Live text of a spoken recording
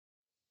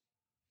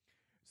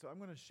So I'm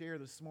going to share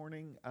this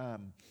morning.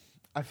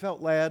 I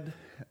felt led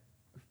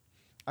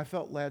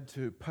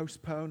to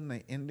postpone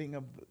the ending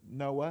of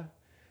Noah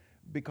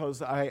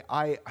because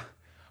I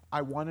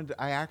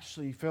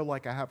actually feel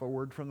like I have a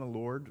word from the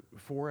Lord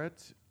for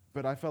it,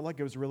 but I felt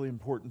like it was really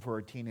important for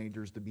our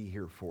teenagers to be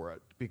here for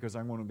it because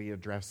I'm going to be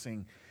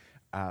addressing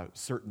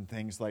certain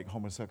things like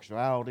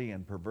homosexuality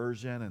and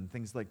perversion and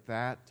things like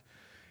that,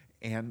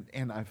 and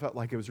I felt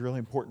like it was really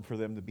important for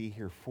them to be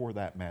here for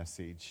that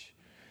message.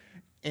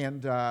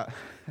 And I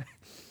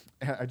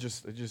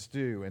just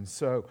do. And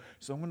so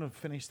I'm going to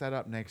finish that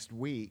up next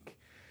week.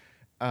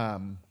 But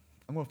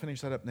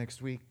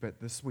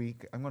this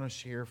week I'm going to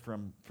share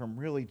from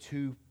really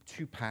two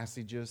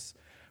passages.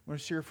 I'm going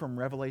to share from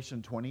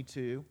Revelation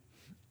 22,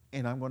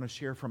 and I'm going to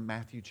share from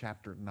Matthew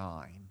chapter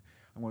 9.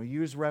 I'm going to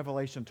use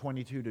Revelation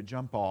 22 to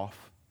jump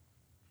off,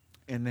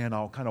 and then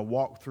I'll kind of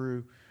walk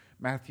through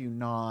Matthew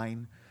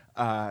 9,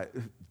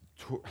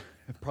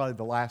 probably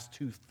the last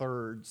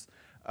 2/3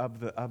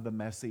 of the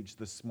message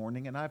this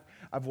morning. And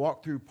I've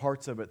walked through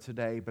parts of it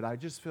today, but I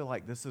just feel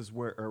like this is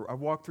where, or I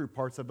walked through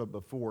parts of it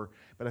before,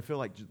 but I feel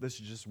like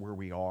this is just where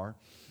we are.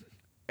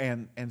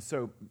 And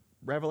so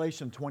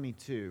Revelation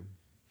 22.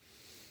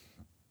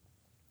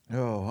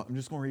 Oh, I'm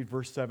just going to read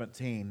verse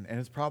 17, and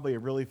it's probably a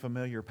really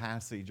familiar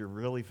passage, a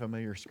really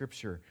familiar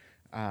scripture.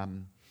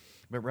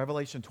 But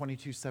Revelation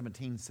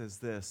 22:17 says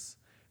this: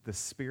 "The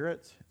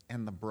Spirit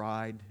and the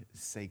bride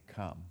say,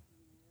 'Come.'"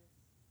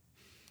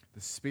 The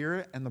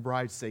Spirit and the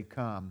bride say,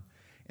 "Come."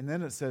 And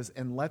then it says,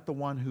 "And let the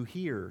one who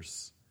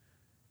hears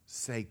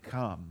say,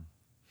 'Come.'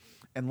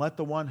 And let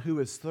the one who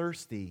is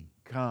thirsty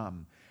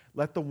come.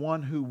 Let the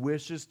one who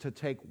wishes to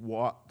take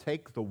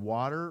the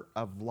water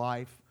of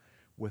life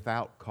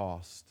without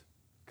cost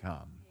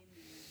come."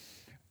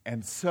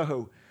 And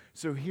so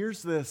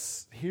here's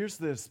this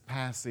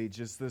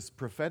passage, it's this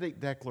prophetic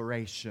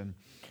declaration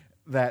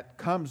that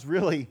comes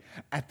really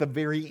at the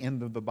very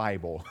end of the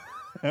Bible.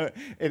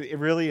 It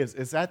really is.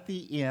 It's at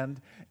the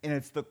end, and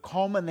it's the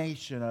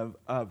culmination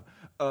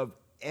of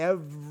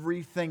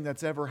everything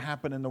that's ever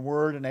happened in the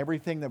Word and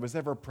everything that was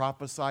ever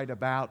prophesied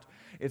about.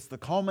 It's the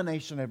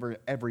culmination of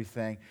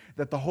everything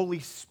that the Holy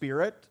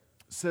Spirit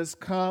says,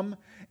 "Come,"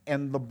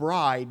 and the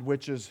bride,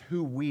 which is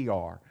who we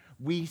are,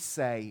 we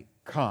say,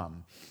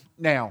 "Come."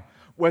 Now,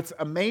 what's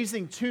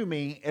amazing to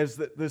me is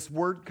that this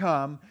word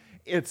 "come,"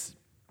 it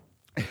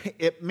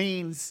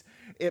means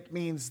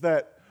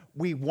that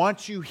we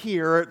want you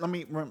here. Let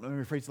me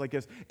rephrase it like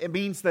this. It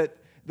means that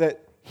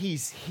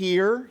He's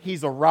here,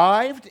 He's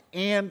arrived,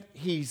 and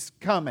He's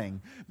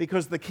coming.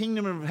 Because the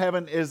kingdom of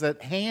heaven is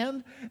at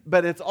hand,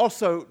 but it's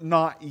also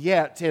not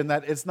yet, in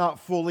that it's not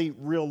fully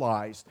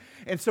realized.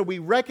 And so we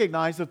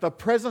recognize that the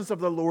presence of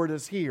the Lord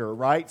is here,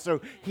 right?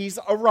 So He's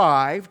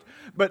arrived,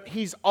 but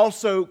He's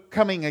also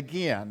coming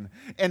again.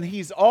 And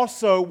He's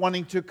also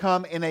wanting to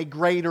come in a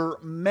greater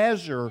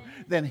measure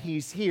than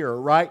He's here,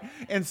 right?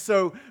 And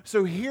so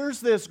here's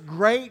this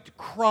great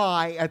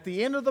cry at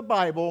the end of the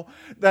Bible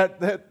that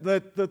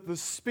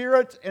the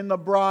Spirit and the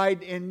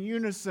bride in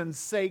unison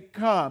say,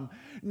 "Come."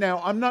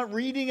 Now, I'm not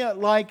reading it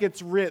like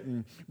it's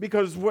written,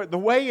 because the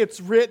way it's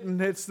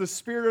written, it's the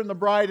Spirit and the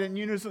bride in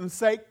unison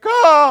say,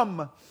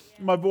 "Come."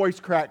 My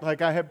voice cracked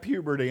like I have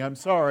puberty. I'm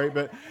sorry,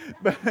 but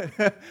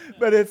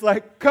it's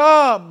like,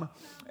 "Come,"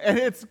 and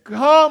it's,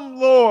 "Come,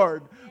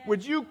 Lord.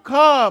 Would you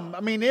come?"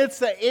 I mean,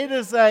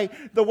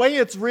 the way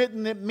it's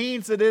written, it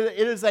means that it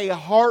is a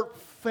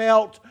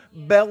heartfelt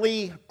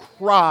belly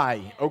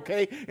cry,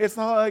 okay? It's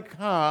not like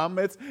 "come,"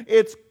 it's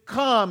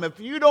 "come."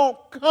 If you don't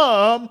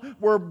come,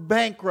 we're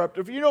bankrupt.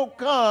 If you don't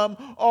come,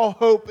 all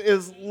hope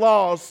is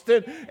lost.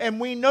 And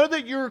we know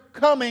that you're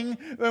coming,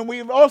 and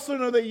we also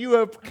know that you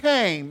have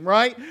came,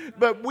 right?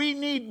 But we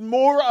need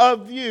more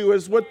of you,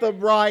 is what the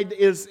bride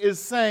is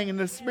saying, and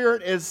the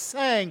Spirit is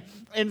saying.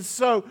 And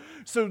so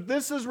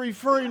this is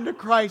referring to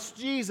Christ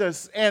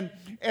Jesus. And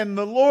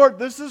the Lord,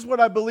 this is what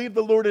I believe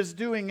the Lord is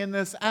doing in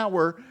this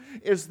hour,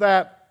 is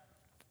that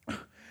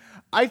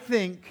I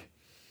think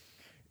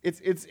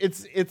it's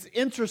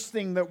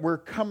interesting that we're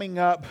coming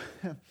up.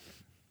 I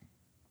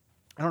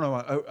don't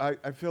know.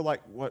 I feel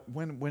like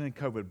when did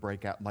COVID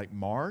break out? Like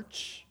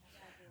March?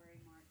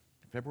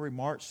 February,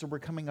 March. So we're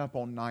coming up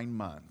on 9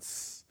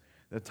 months,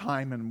 the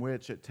time in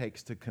which it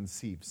takes to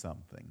conceive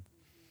something.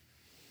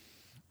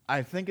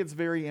 I think it's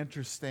very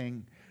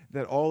interesting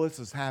that all this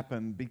has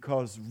happened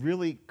because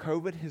really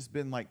COVID has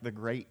been like the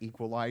great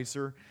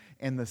equalizer,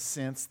 in the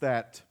sense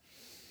that,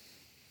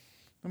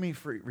 let me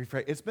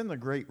rephrase. It's been the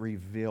great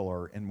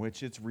revealer, in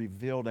which it's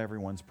revealed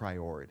everyone's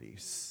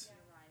priorities.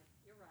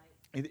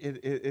 You're right.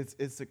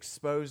 It's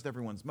exposed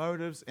everyone's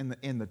motives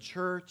in the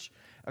church,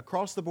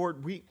 across the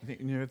board.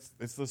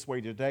 It's this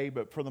way today,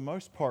 but for the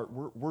most part,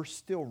 we're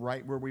still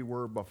right where we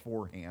were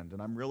beforehand,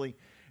 and I'm really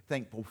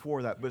thankful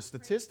for that. But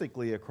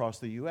statistically, across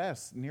the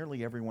U.S.,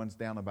 nearly everyone's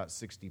down about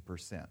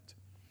 60%.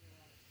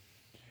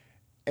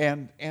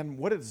 And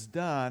what it's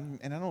done,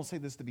 and I don't say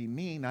this to be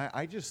mean,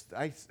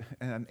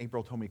 and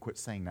April told me quit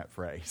saying that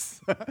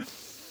phrase.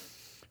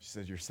 She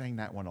says, "You're saying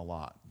that one a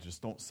lot.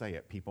 Just don't say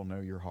it. People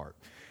know your heart."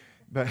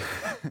 But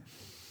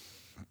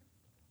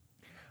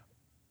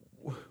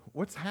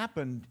what's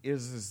happened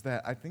is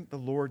that I think the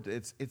Lord,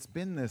 it's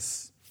been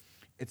this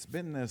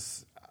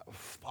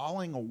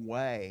falling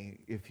away,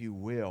 if you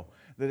will,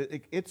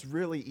 that it's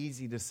really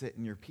easy to sit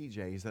in your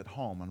PJs at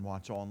home and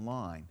watch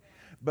online.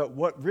 But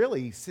what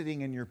really sitting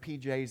in your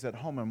PJs at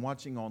home and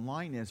watching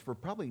online is, for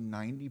probably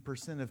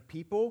 90% of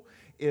people,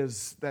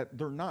 is that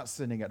they're not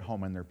sitting at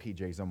home in their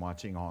PJs and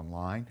watching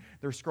online.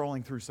 They're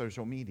scrolling through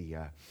social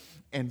media.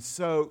 And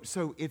so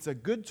it's a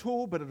good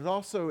tool, but it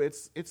also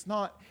it's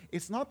not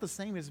the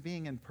same as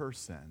being in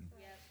person.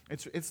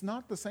 It's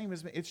not the same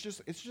as it's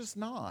just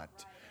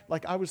not.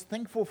 Like, I was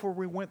thankful for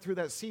we went through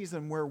that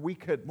season where we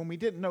could, when we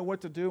didn't know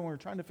what to do and we were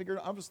trying to figure it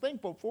out, I was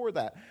thankful for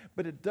that.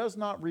 But it does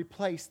not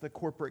replace the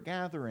corporate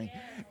gathering.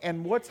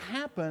 And what's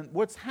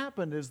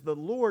happened is the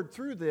Lord,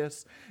 through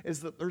this,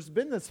 is that there's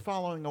been this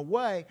following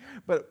away,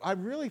 but I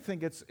really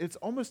think it's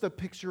almost a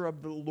picture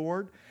of the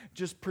Lord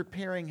just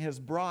preparing his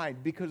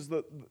bride, because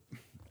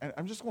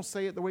I'm just going to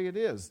say it the way it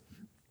is.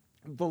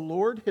 The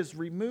Lord has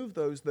removed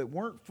those that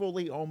weren't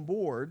fully on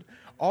board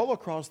all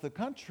across the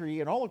country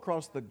and all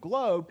across the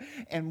globe,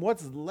 and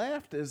what's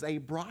left is a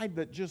bride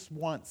that just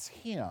wants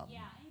him. Yeah,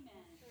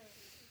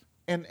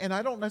 amen. And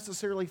I don't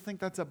necessarily think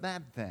that's a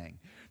bad thing.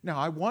 Now,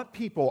 I want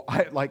people,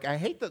 I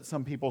hate that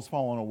some people's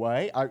fallen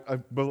away. I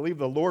believe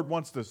the Lord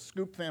wants to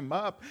scoop them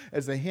up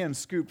as a hen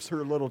scoops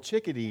her little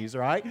chickadees,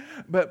 right?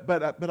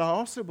 But I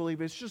also believe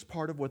it's just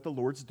part of what the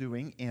Lord's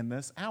doing in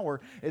this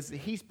hour, is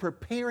he's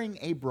preparing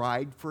a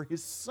bride for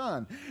his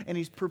son. And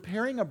he's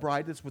preparing a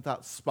bride that's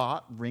without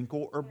spot,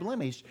 wrinkle, or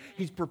blemish.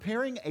 He's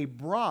preparing a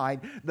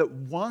bride that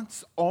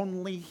wants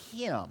only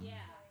him. Yeah,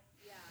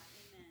 amen.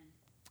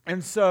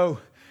 And so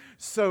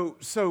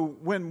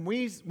when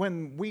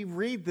we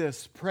read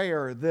this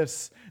prayer,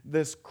 this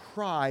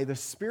cry, the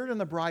Spirit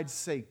and the bride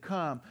say,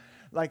 "Come."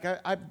 Like,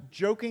 I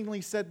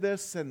jokingly said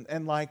this,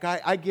 and like I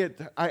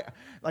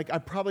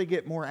probably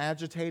get more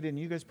agitated, and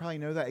you guys probably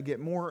know that I get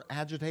more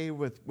agitated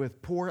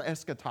with poor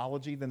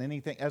eschatology than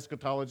anything.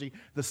 Eschatology,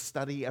 the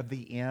study of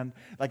the end.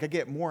 Like, I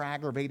get more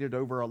aggravated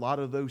over a lot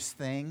of those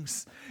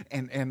things,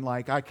 and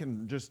like I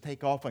can just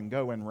take off and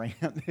go and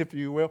rant, if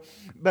you will.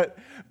 But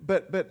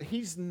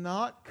he's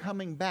not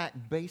coming back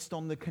based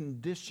on the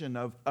condition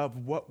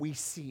of what we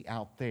see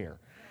out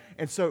there,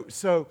 and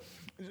so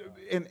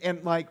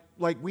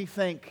like we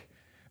think.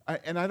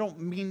 And I don't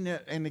mean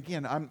that, and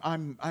again,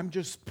 I'm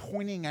just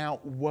pointing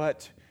out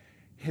what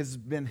has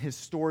been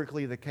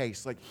historically the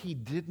case. Like, he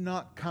did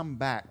not come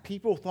back.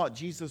 People thought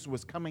Jesus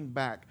was coming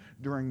back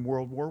during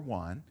World War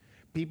I.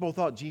 People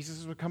thought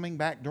Jesus was coming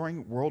back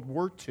during World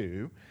War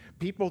II.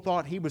 People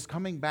thought he was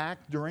coming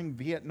back during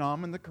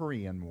Vietnam and the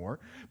Korean War.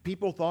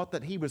 People thought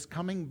that he was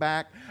coming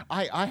back.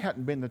 I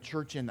hadn't been to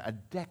church in a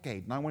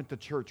decade, and I went to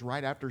church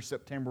right after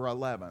September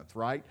 11th,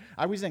 right?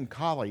 I was in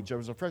college. I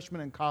was a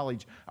freshman in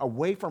college,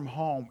 away from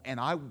home, and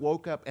I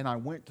woke up and I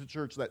went to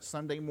church that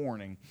Sunday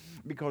morning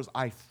because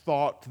I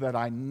thought that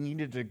I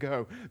needed to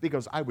go,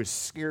 because I was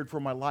scared for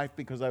my life,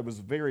 because I was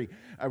very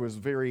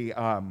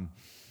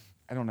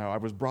I don't know, I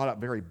was brought up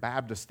very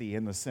Baptist-y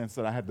in the sense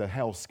that I had the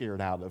hell scared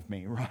out of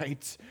me,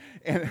 right?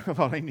 And I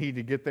thought I needed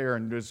to get there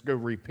and just go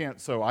repent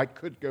so I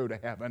could go to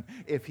heaven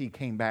if he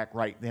came back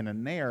right then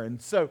and there. And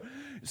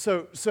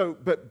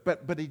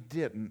but he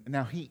didn't.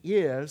 Now, he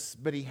is,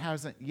 but he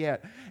hasn't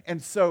yet.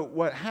 And so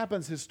what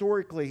happens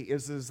historically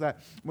is that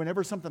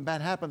whenever something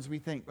bad happens, we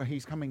think, well,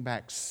 he's coming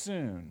back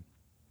soon.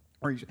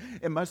 Or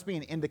it must be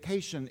an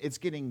indication it's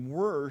getting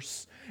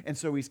worse, and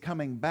so he's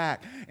coming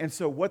back. And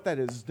so what that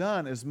has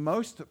done is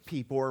most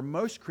people, or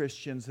most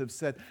Christians, have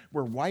said,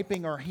 we're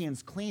wiping our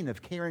hands clean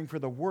of caring for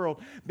the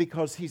world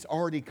because he's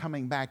already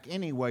coming back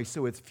anyway,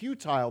 so it's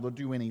futile to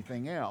do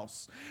anything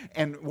else.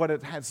 And what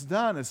it has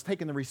done is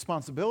taken the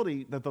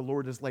responsibility that the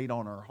Lord has laid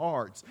on our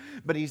hearts.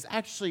 But he's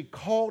actually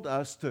called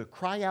us to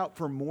cry out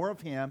for more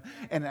of him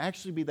and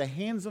actually be the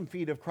hands and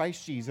feet of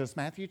Christ Jesus.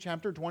 Matthew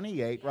chapter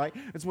 28, right?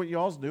 It's what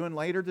y'all's doing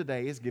later today,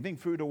 is giving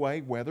food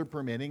away, weather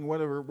permitting,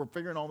 whatever. We're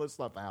figuring all this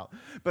stuff out.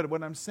 But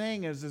what I'm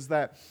saying is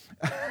that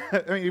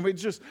I mean,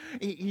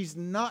 he's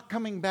not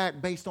coming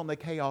back based on the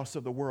chaos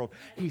of the world.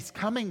 He's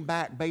coming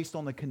back based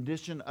on the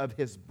condition of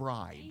his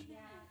bride.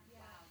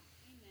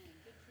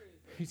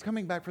 He's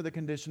coming back for the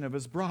condition of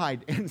his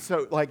bride. And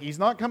so, like, he's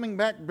not coming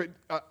back, but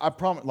I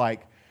promise,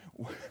 like,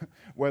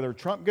 whether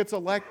Trump gets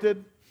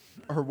elected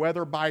or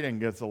whether Biden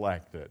gets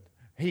elected,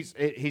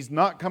 He's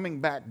not coming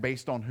back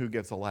based on who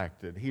gets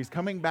elected. He's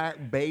coming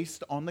back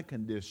based on the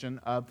condition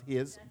of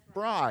his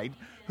bride,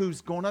 who's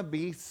going to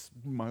be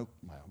smoking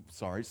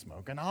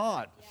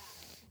hot,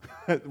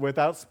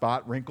 without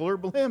spot, wrinkle, or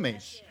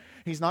blemish.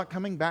 He's not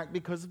coming back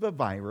because of a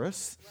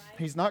virus.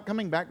 He's not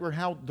coming back for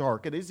how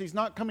dark it is. He's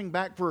not coming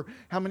back for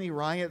how many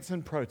riots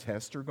and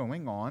protests are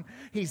going on.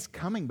 He's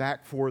coming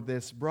back for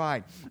this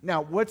bride.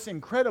 Now, what's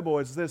incredible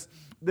is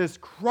this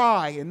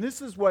cry, and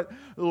this is what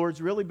the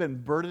Lord's really been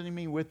burdening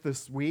me with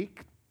this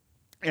week.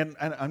 And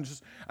I'm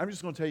just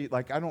going to tell you,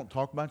 like, I don't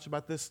talk much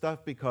about this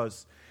stuff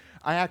because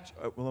I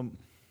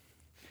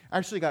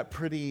actually got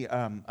pretty.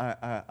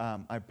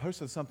 I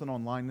posted something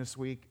online this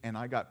week, and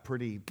I got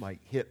pretty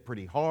hit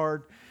pretty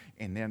hard.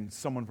 And then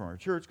someone from our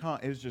church,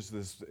 it's just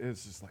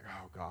like,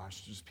 oh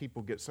gosh, just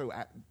people get so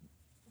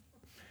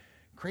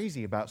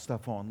crazy about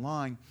stuff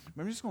online.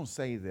 But I'm just going to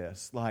say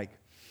this, like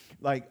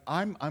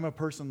I'm a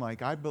person,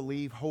 I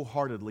believe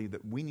wholeheartedly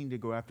that we need to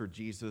go after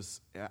Jesus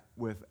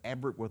with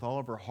all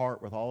of our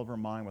heart, with all of our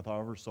mind, with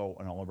all of our soul,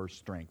 and all of our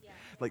strength.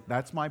 Yeah.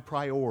 That's my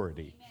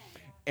priority. Amen.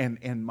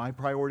 And my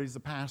priority as a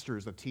pastor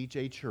is to teach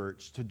a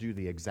church to do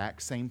the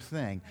exact same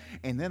thing.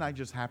 And then I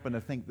just happen to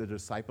think the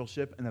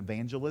discipleship and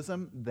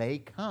evangelism, they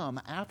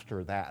come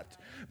after that.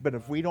 But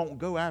if we don't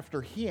go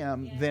after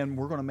Him, then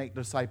we're going to make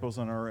disciples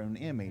in our own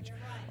image.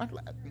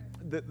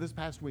 This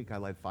past week, I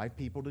led 5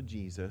 people to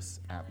Jesus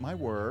at my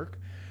work.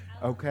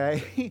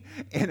 Okay?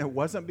 And it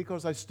wasn't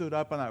because I stood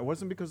up and it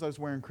wasn't because I was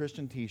wearing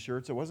Christian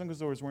t-shirts. It wasn't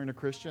because I was wearing a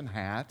Christian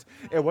hat.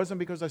 It wasn't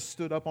because I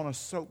stood up on a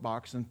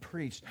soapbox and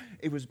preached.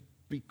 It was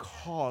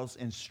because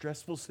in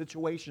stressful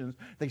situations,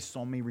 they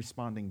saw me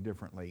responding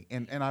differently.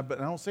 But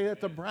I don't say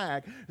that to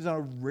brag, because I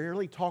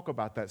rarely talk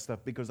about that stuff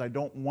because I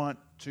don't want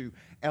to.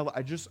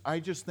 I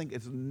just think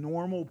it's a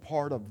normal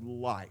part of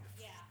life.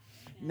 Yeah.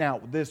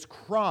 Now, this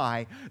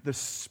cry, the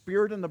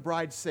Spirit and the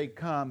bride say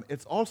come,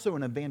 it's also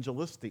an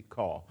evangelistic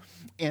call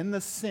in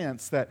the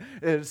sense that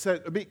it's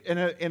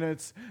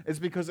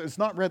because it's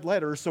not red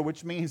letters, so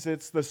which means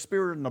it's the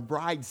Spirit and the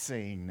bride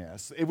saying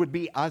this. It would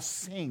be us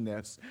saying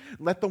this.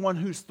 Let the one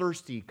who's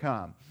thirsty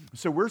come.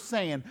 So we're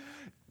saying,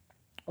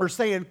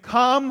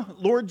 come,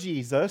 Lord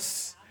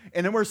Jesus.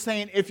 And then we're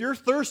saying, if you're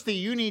thirsty,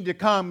 you need to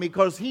come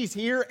because He's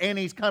here and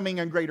He's coming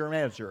in greater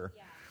measure.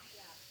 Yeah.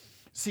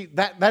 See,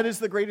 that is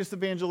the greatest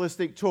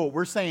evangelistic tool.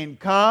 We're saying,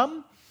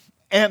 come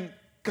and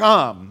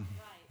come.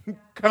 Right.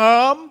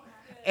 Come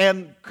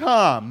and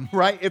come,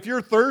 right? If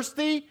you're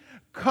thirsty,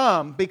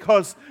 come,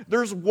 because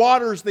there's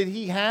waters that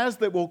He has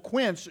that will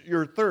quench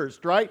your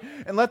thirst, right?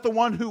 And let the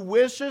one who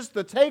wishes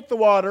to take the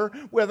water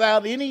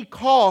without any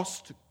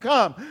cost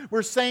come.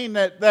 We're saying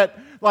that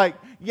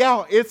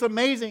yeah, it's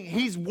amazing.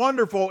 He's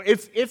wonderful.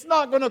 It's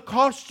not going to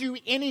cost you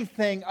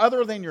anything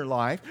other than your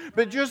life,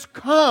 but just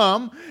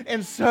come.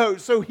 And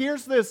so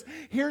here's this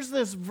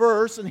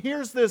verse, and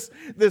here's this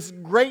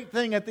great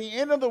thing at the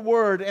end of the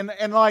word. And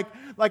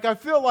I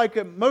feel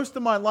like most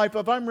of my life,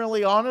 if I'm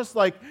really honest,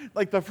 like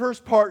the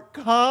first part,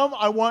 come,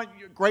 I want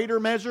greater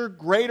measure,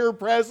 greater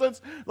presence.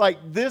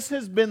 This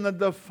has been the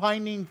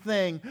defining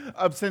thing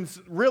since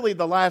really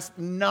the last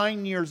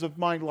 9 years of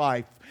my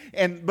life.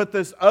 But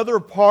this other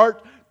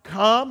part,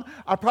 come,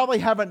 I probably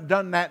haven't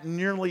done that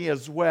nearly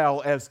as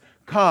well as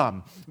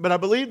come. But I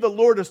believe the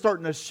Lord is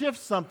starting to shift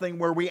something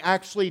where we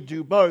actually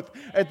do both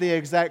at the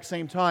exact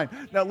same time.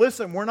 Now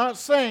listen, we're not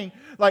saying,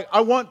 I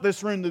want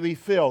this room to be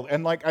filled,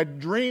 and I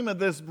dream of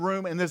this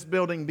room and this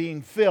building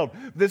being filled.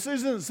 This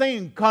isn't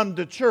saying come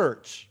to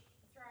church.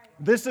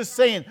 This is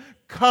saying,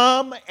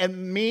 come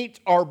and meet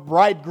our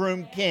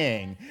bridegroom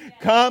king.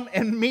 Come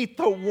and meet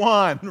the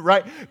one,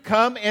 right?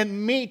 Come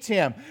and meet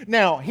Him.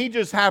 Now, He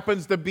just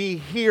happens to be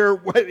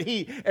here.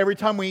 Every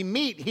time we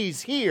meet, He's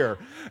here.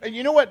 And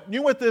you know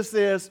what this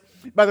is?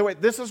 By the way,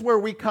 this is where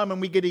we come and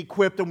we get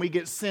equipped and we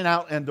get sent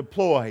out and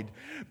deployed.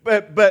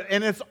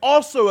 And it's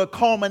also a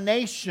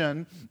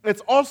culmination.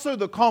 It's also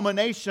the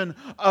culmination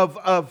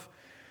of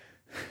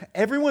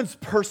everyone's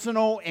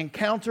personal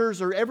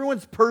encounters or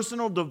everyone's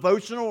personal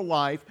devotional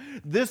life.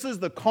 This is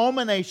the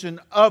culmination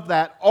of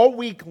that all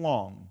week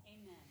long.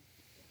 Amen.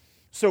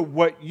 So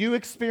what you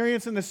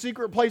experience in the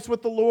secret place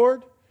with the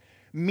Lord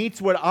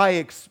meets what I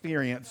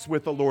experience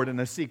with the Lord in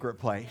the secret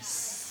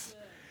place.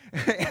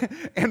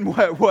 And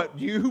what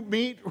you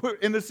meet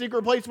in the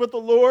secret place with the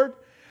Lord,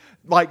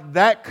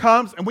 that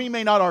comes, and we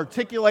may not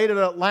articulate it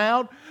out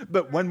loud,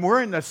 but when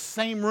we're in the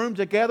same room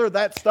together,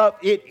 that stuff,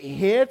 it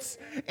hits,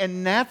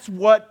 and that's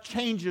what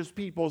changes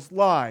people's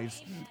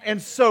lives.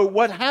 And so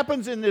what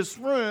happens in this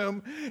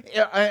room,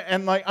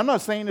 and I'm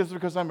not saying this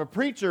because I'm a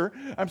preacher,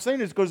 I'm saying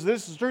this because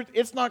this is truth.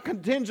 It's not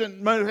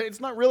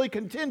really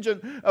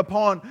contingent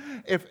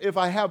upon if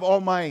I have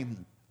all my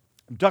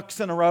ducks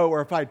in a row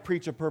or if I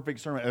preach a perfect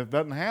sermon. It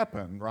doesn't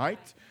happen, right?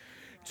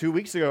 2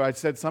 weeks ago, I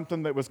said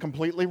something that was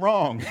completely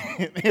wrong,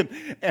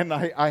 and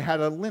I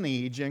had a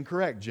lineage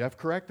incorrect. Jeff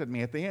corrected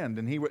me at the end,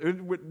 and he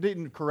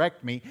didn't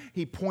correct me.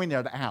 He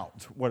pointed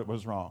out what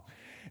was wrong,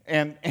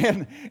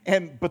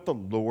 but the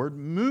Lord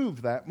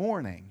moved that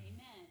morning.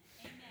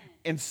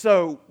 And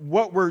so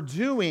what we're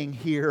doing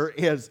here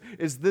is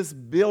this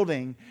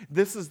building,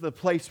 this is the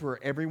place where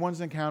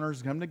everyone's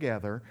encounters come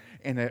together,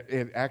 and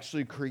it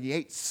actually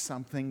creates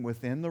something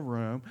within the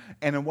room.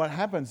 And then what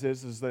happens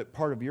is that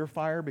part of your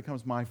fire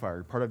becomes my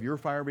fire. Part of your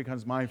fire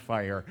becomes my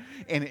fire.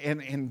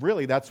 And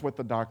really that's what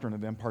the doctrine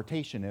of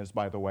impartation is,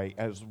 by the way,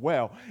 as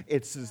well.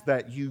 It's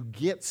that you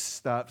get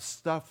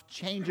stuff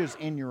changes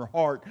in your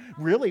heart,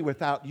 really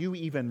without you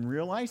even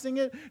realizing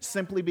it,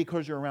 simply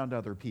because you're around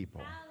other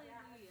people.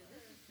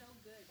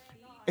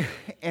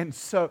 And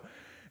so,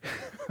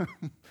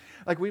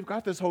 Like we've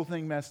got this whole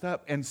thing messed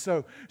up. And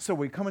so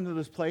we come into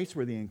this place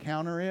where the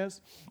encounter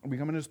is. And we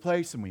come into this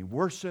place and we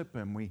worship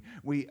and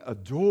we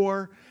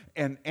adore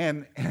and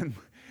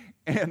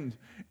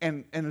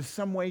in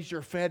some ways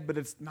you're fed, but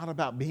it's not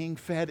about being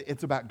fed.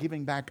 It's about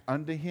giving back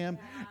unto Him.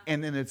 Yeah.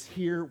 And then it's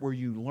here where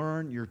you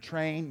learn, you're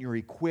trained, you're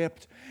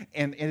equipped.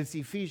 And it's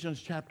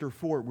Ephesians chapter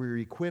 4, where you're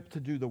equipped to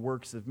do the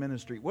works of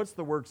ministry. What's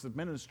the works of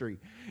ministry?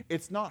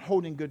 It's not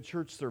holding good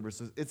church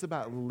services. It's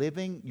about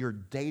living your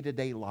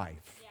day-to-day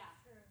life. Yeah,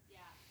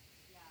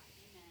 yeah,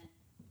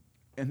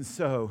 amen. And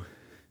so,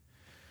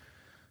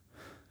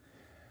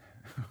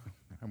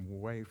 I'm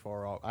way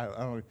far off. I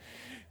don't...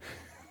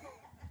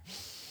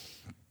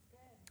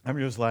 I'm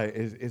just like,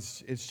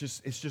 it's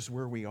just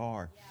where we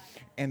are.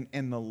 And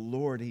the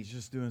Lord, He's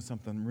just doing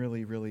something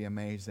really, really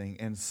amazing.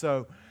 And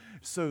so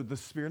the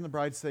Spirit and the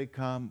bride say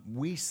come,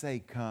 we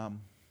say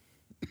come.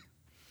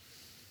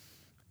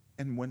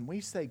 And when we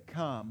say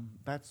come,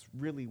 that's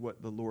really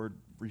what the Lord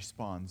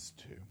responds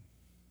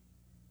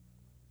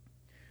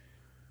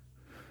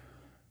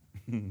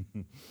to.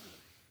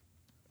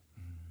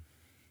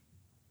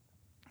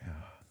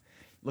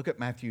 Look at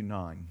Matthew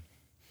 9.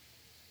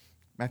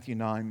 Matthew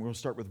 9, we'll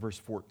start with verse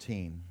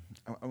 14.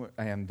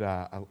 And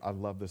I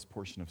love this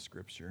portion of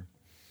Scripture.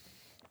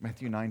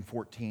 Matthew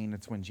 9:14,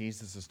 it's when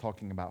Jesus is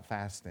talking about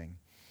fasting.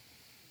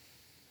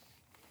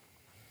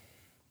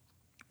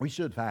 We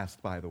should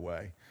fast, by the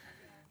way.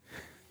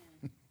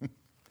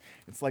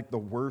 It's like the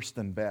worst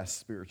and best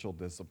spiritual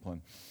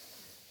discipline.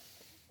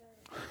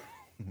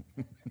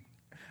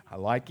 I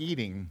like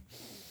eating.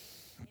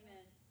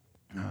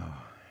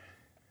 Oh,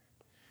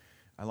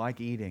 I like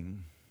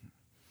eating.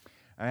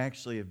 I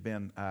actually have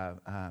been,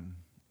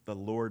 the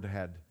Lord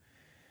had,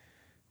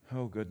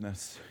 oh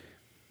goodness,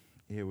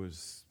 it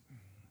was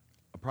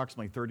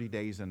approximately 30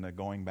 days into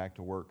going back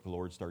to work, the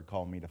Lord started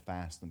calling me to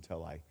fast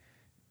until I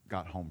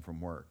got home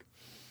from work.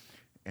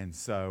 And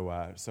so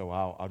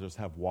I'll just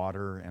have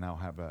water and I'll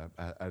have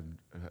a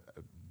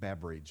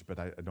beverage, but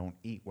I don't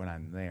eat when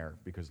I'm there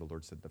because the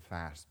Lord said to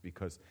fast,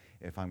 because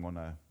if I'm going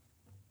to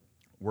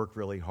work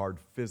really hard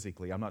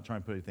physically. I'm not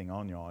trying to put anything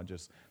on y'all.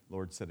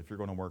 Lord said, if you're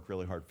going to work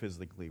really hard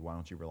physically, why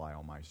don't you rely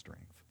on my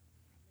strength?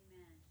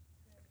 Amen.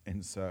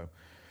 And so,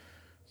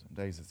 some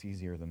days it's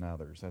easier than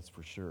others, that's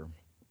for sure.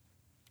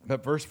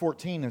 But verse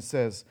 14, it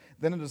says,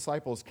 then the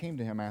disciples came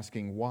to Him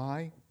asking,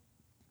 why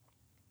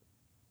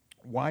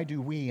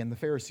do we and the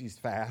Pharisees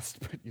fast,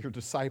 but your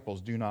disciples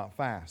do not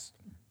fast?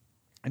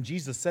 And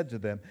Jesus said to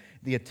them,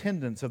 the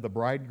attendants of the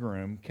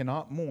bridegroom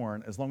cannot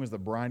mourn as long as the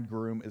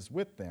bridegroom is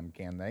with them,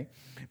 can they?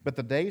 But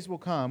the days will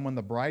come when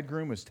the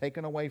bridegroom is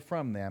taken away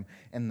from them,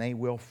 and they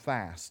will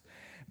fast.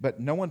 But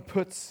no one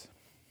puts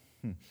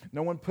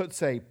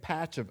a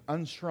patch of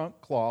unshrunk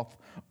cloth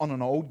on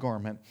an old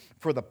garment,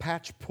 for the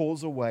patch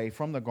pulls away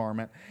from the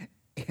garment,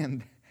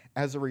 and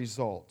as a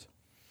result,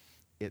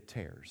 it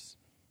tears.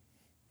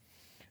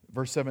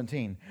 Verse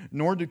 17,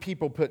 nor do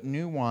people put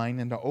new wine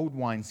into old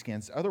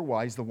wineskins.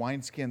 Otherwise, the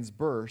wineskins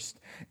burst,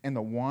 and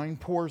the wine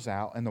pours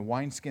out, and the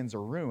wineskins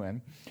are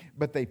ruined.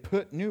 But they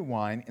put new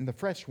wine in the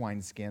fresh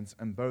wineskins,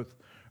 and both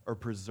are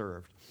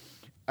preserved.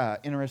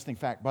 Interesting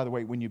fact, by the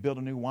way, when you build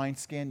a new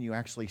wineskin, you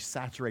actually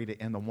saturate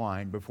it in the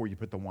wine before you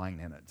put the wine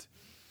in it.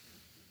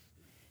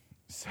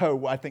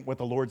 So I think what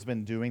the Lord's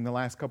been doing the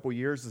last couple of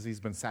years is He's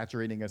been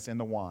saturating us in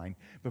the wine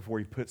before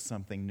He puts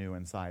something new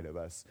inside of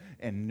us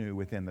and new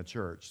within the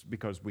church,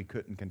 because we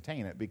couldn't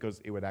contain it,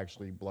 because it would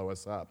actually blow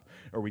us up,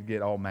 or we'd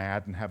get all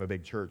mad and have a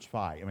big church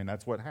fight. I mean,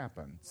 that's what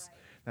happens. Right.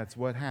 That's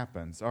what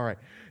happens. All right.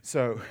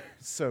 So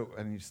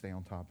I need to stay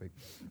on topic.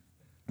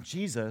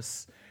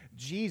 Jesus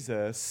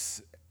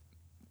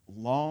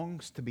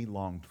longs to be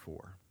longed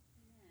for.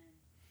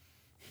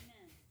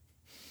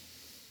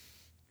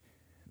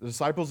 The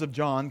disciples of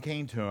John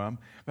came to Him,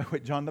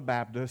 with John the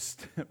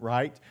Baptist,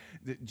 right?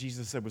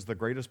 Jesus said was the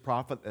greatest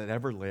prophet that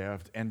ever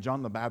lived, and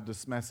John the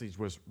Baptist's message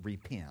was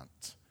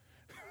repent.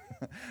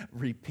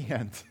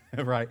 Repent,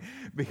 right?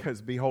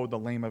 Because behold, the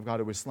Lamb of God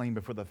who was slain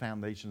before the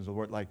foundations of the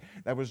world. Like,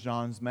 that was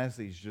John's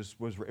message.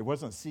 It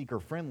wasn't seeker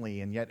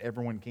friendly, and yet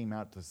everyone came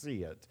out to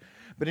see it.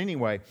 But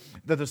anyway,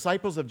 the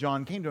disciples of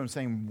John came to Him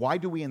saying, why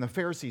do we and the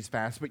Pharisees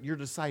fast, but your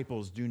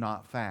disciples do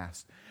not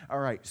fast? All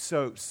right,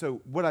 so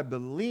what I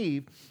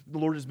believe the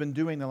Lord has been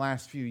doing the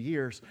last few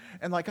years,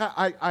 and like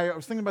I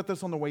was thinking about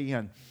this on the way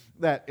in,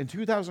 that in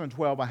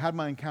 2012, I had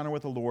my encounter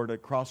with the Lord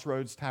at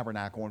Crossroads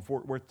Tabernacle in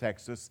Fort Worth,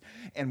 Texas.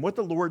 And what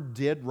the Lord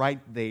did right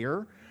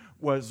there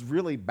was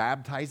really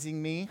baptizing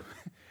me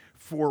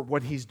for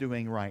what He's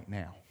doing right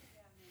now.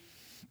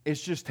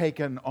 It's just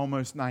taken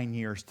almost 9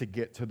 years to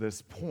get to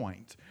this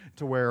point,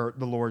 to where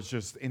the Lord's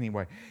just,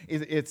 anyway.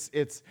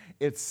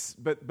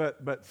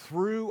 But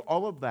through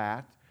all of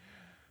that,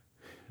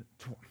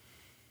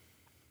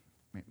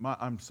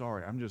 I'm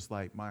sorry, I'm just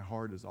like, my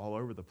heart is all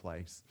over the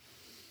place.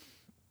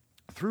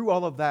 Through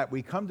all of that,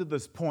 we come to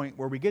this point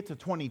where we get to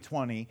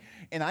 2020,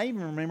 and I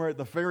even remember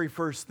the very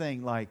first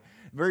thing, like,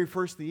 very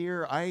first of the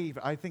year, I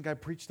think I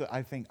preached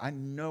I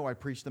know I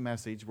preached the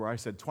message where I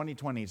said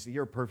 2020 is the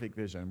year of perfect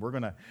vision. We're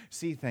going to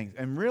see things.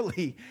 And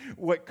really,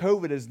 what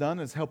COVID has done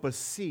is help us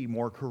see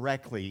more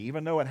correctly.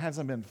 Even though it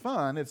hasn't been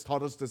fun, it's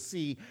taught us to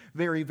see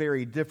very,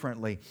 very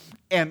differently.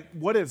 And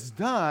what it's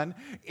done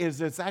is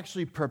it's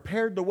actually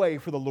prepared the way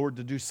for the Lord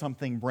to do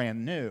something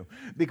brand new.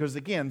 Because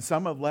again,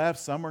 some have left,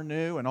 some are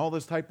new, and all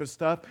this type of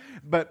stuff.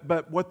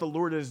 But what the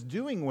Lord is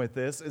doing with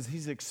this is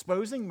He's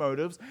exposing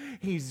motives.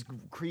 He's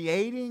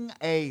creating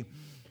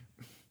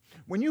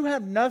when you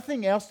have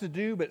nothing else to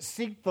do but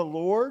seek the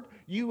Lord,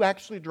 you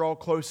actually draw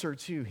closer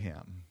to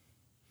Him.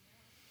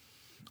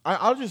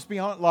 I'll just be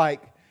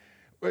honest,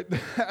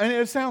 and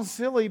it sounds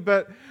silly,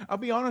 but I'll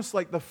be honest,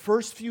 like the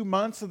first few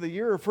months of the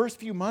year, or first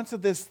few months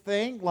of this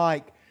thing,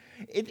 let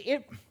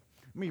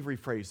me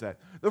rephrase that.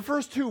 The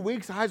first 2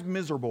 weeks, I was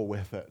miserable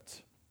with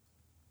it.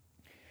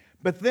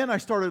 But then I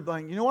started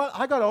like, you know what?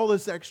 I got all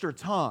this extra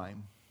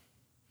time.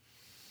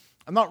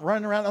 I'm not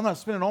running around. I'm not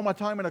spending all my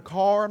time in a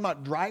car. I'm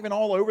not driving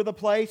all over the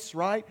place,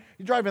 right?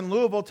 You drive in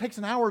Louisville, it takes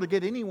an hour to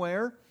get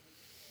anywhere.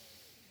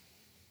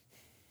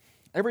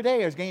 Every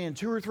day I was gaining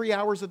 2 or 3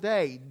 hours a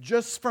day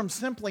just from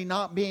simply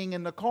not being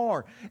in the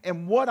car.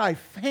 And what I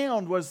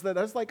found was that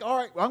I was like, all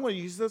right, well, I'm going to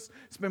use this,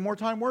 spend more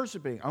time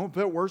worshiping. I'm going to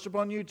put worship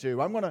on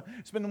YouTube. I'm going to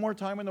spend more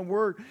time in the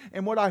Word.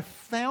 And what I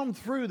found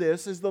through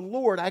this is the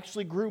Lord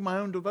actually grew my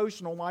own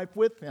devotional life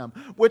with Him,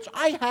 which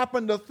I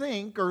happened to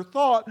think or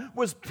thought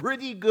was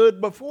pretty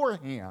good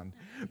beforehand.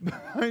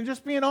 I'm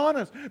just being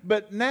honest.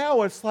 But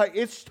now it's like,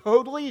 it's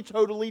totally,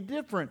 totally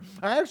different.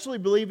 I actually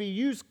believe He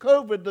used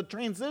COVID to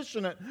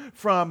transition it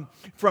from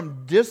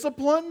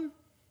discipline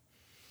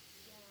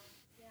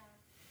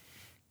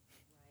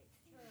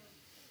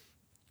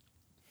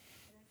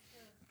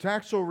to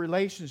actual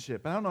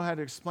relationship. I don't know how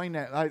to explain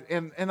that.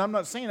 And I'm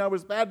not saying I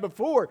was bad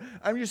before.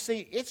 I'm just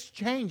saying it's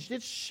changed.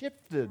 It's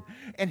shifted.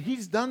 And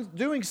He's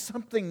doing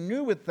something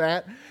new with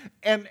that.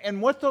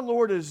 And what the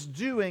Lord is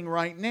doing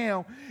right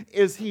now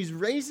is He's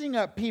raising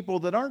up people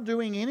that aren't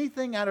doing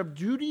anything out of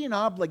duty and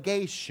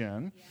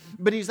obligation,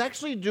 but He's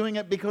actually doing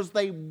it because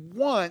they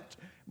want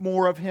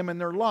more of Him in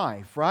their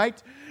life,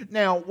 right?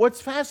 Now,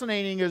 what's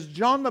fascinating is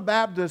John the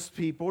Baptist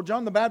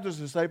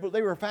disciples,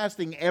 they were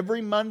fasting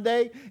every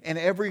Monday and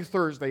every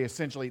Thursday,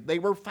 essentially. They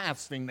were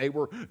fasting. They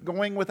were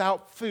going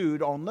without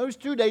food on those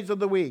 2 days of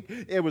the week.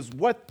 It was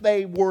what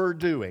they were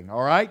doing,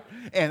 all right?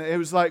 And it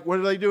was like, what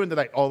are they doing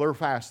today? Oh, they're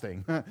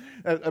fasting.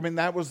 I mean,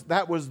 that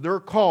was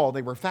their call.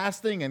 They were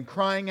fasting and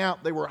crying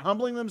out. They were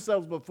humbling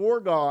themselves before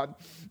God.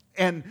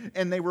 And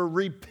they were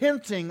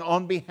repenting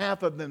on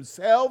behalf of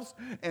themselves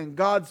and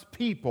God's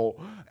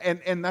people.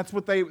 And that's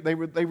what they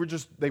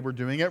were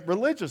doing it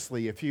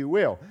religiously, if you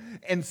will.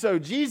 And so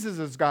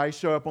Jesus' guys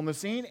show up on the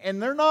scene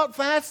and they're not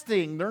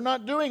fasting. They're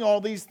not doing all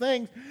these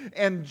things.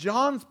 And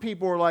John's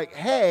people are like,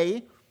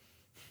 hey,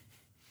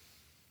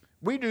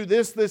 we do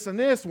this, this, and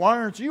this. Why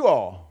aren't you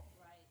all?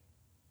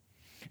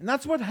 And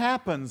that's what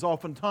happens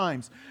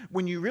oftentimes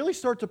when you really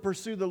start to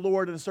pursue the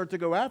Lord and start to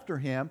go after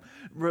Him.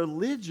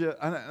 Religion,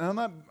 and I'm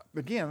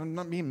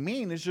not being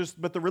mean, it's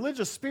just, but the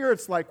religious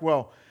spirit's like,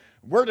 well,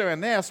 we're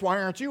doing this,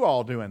 why aren't you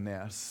all doing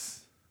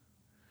this?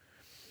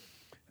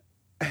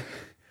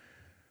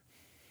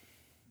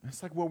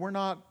 It's like, well, we're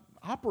not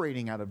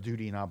operating out of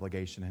duty and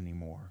obligation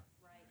anymore.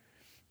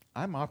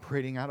 Right. I'm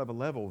operating out of a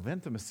level of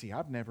intimacy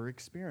I've never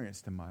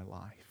experienced in my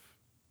life.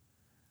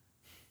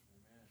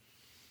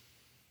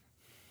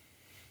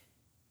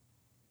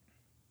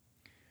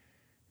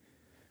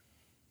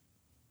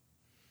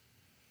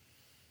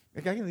 I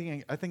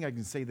think I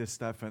can say this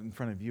stuff in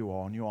front of you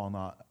all, and you all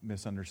not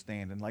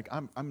misunderstand.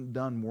 And I'm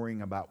done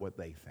worrying about what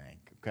they think.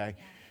 Okay,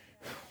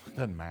 it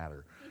doesn't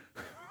matter.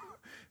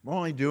 I'm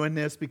only doing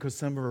this because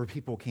some of our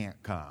people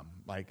can't come.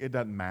 It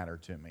doesn't matter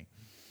to me.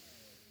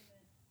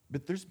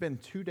 But there's been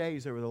 2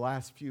 days over the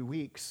last few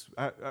weeks.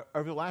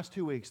 Over the last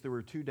 2 weeks, there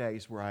were 2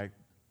 days where I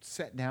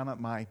sat down at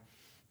my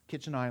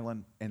kitchen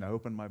island and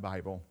opened my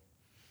Bible,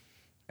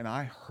 and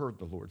I heard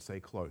the Lord say,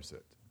 "Close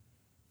it."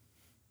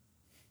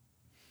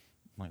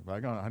 I'm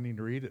like, I need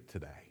to read it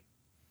today.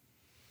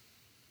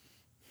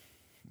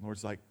 The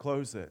Lord's like,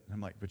 close it. I'm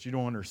like, but you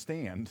don't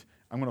understand.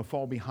 I'm going to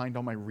fall behind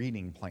on my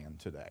reading plan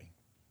today.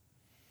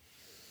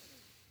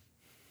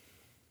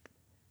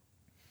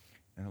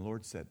 And the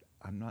Lord said,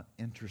 I'm not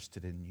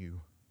interested in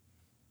you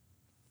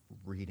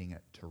reading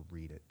it to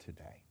read it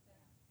today.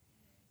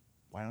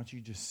 Why don't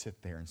you just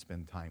sit there and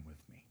spend time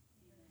with me?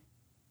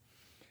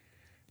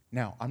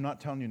 Now, I'm not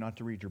telling you not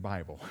to read your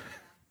Bible.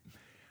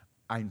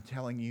 I'm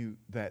telling you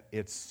that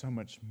it's so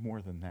much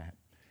more than that.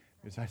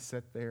 Because I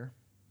sat there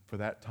for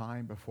that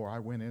time before I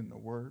went in the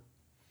Word,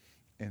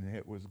 and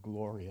it was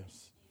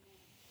glorious.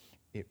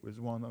 It was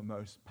one of the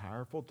most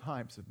powerful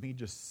times of me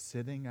just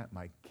sitting at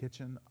my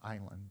kitchen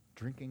island,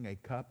 drinking a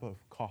cup of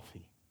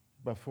coffee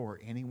before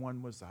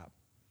anyone was up,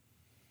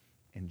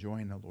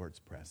 enjoying the Lord's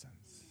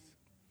presence.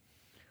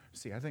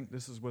 See, I think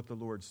this is what the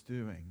Lord's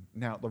doing.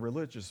 Now, the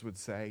religious would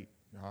say,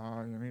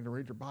 you need to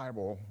read your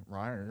Bible,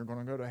 right? Or you're going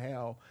to go to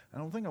hell. I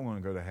don't think I'm going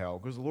to go to hell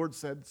because the Lord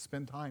said,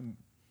 spend time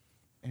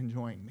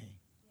enjoying me.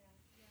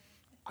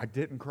 I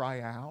didn't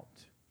cry out.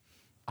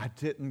 I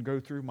didn't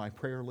go through my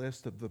prayer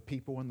list of the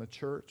people in the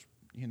church,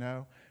 and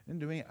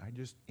doing it. I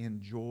just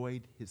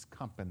enjoyed his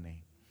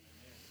company.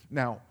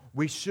 Now,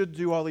 we should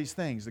do all these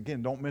things.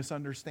 Again, don't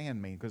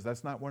misunderstand me, because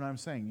that's not what I'm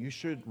saying. You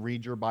should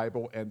read your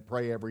Bible and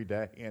pray every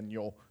day, and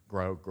you'll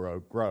grow,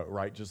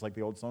 right? Just like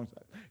the old song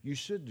said. You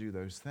should do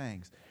those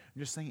things. I'm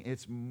just saying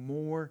it's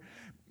more,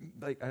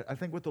 like, I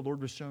think what the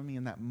Lord was showing me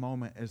in that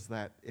moment is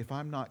that if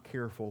I'm not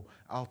careful,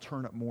 I'll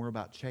turn it more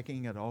about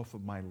checking it off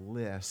of my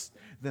list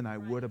than I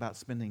would about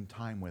spending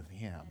time with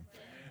him.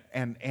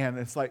 And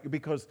it's like,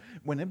 because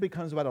when it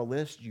becomes about a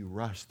list, you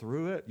rush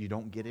through it, you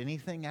don't get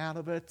anything out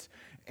of it,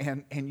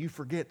 and you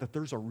forget that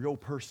there's a real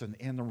person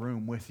in the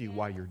room with you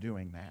while you're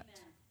doing that.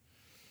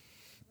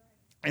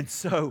 And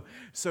so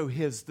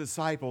his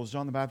disciples,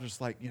 John the Baptist,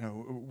 like,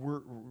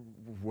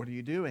 what are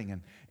you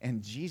doing?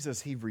 And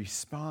Jesus, he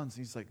responds,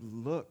 he's like,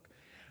 look,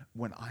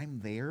 when I'm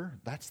there,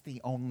 that's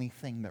the only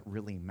thing that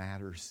really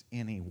matters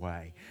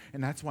anyway.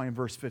 And that's why in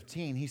verse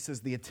 15, he says,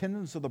 the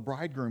attendants of the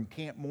bridegroom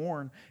can't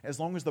mourn as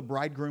long as the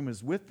bridegroom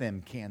is with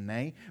them, can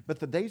they? But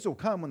the days will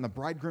come when the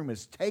bridegroom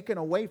is taken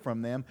away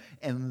from them,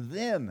 and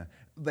then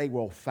they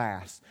will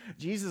fast.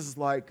 Jesus is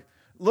like,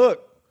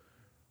 look,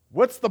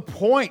 what's the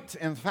point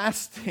in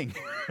fasting?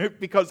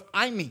 Because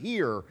I'm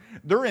here.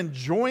 They're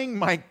enjoying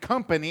my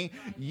company.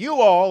 You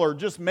all are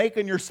just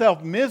making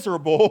yourself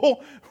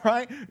miserable,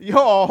 right? You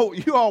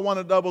all want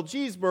a double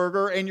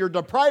cheeseburger, and you're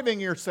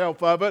depriving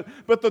yourself of it,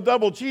 but the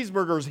double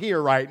cheeseburger's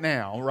here right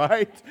now,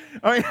 right?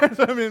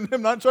 I mean,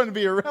 I'm not trying to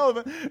be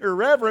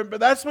irreverent, but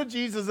that's what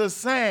Jesus is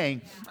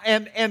saying.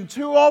 And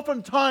too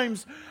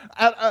oftentimes,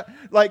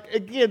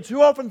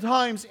 too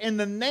oftentimes in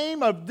the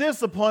name of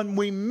discipline,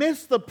 we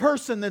miss the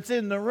person that's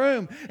in the room.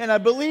 And I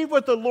believe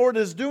what the Lord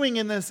is doing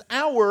in this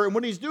hour, and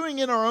what he's doing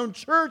in our own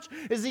church,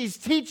 is he's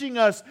teaching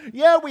us,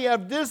 we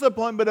have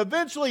discipline, but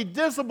eventually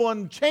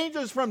discipline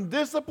changes from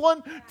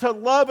discipline to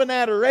love and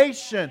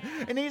adoration.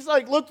 And he's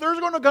like, look, there's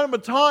going to come a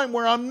time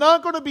where I'm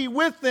not going to be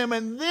with them,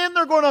 and then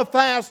they're going to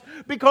fast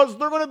because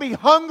they're going to be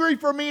hungry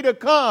for me to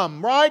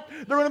come, right?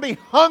 They're going to be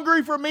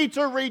hungry for me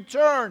to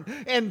return.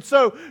 And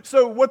so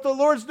what the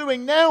Lord's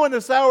doing now in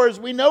this hour is,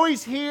 we know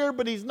he's here,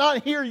 but he's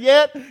not here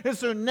yet. And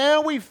so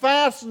now we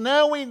fast,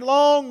 now we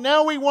long,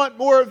 now we want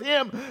more of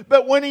him.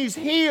 But when he's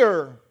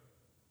here,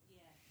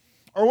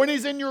 or when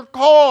he's in your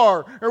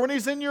car, or when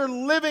he's in your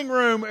living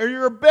room, or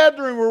your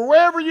bedroom, or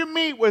wherever you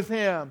meet with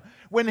him,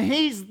 when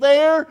he's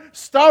there,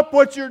 stop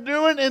what you're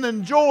doing and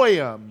enjoy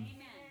him.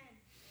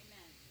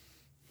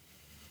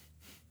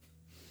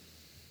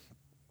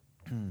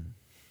 Amen.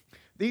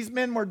 These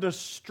men were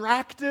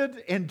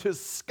distracted and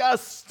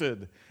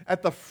disgusted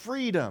at the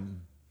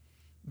freedom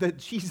that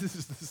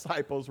Jesus'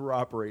 disciples were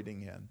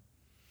operating in.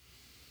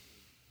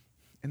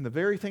 And the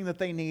very thing that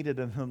they needed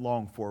and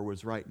longed for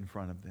was right in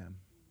front of them.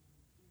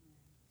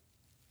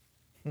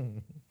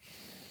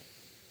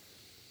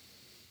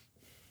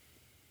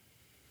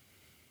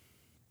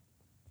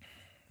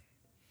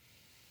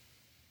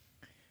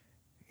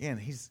 And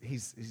he's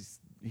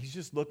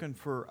just looking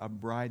for a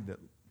bride that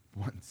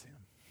wants him.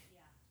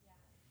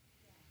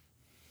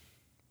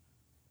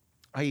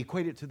 I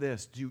equate it to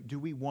this. Do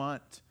we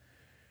want...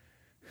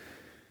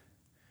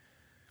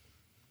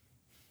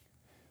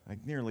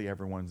 Like, nearly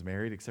everyone's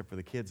married except for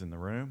the kids in the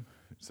room.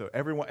 So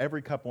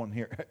every couple in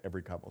here,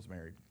 every couple's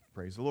married.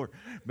 Praise the Lord.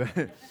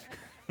 But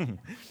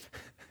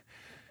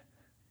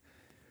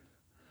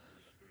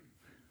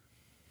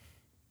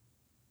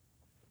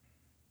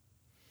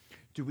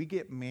do we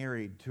get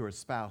married to a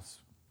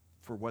spouse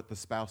for what the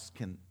spouse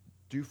can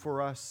do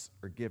for us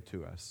or give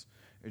to us?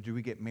 Or do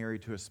we get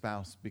married to a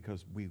spouse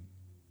because we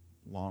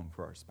long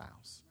for our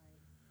spouse?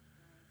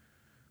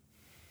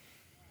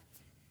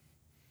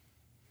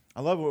 I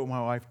love what my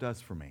wife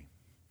does for me,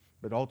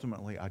 but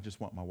ultimately I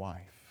just want my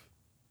wife.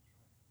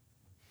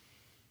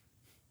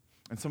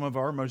 And some of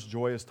our most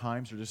joyous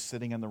times are just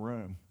sitting in the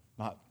room,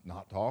 not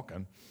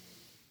talking,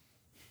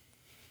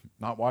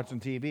 not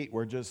watching TV.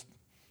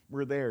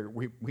 We're there.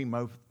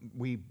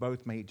 We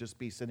both may just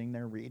be sitting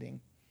there reading.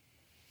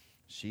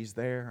 She's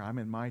there. I'm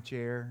in my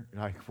chair.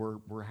 Like,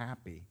 we're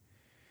happy.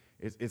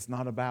 It's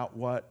not about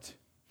what.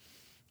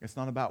 It's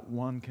not about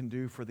one can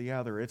do for the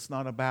other. It's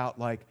not about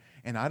like,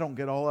 and I don't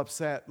get all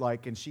upset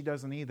like, and she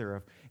doesn't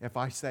either. If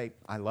I say,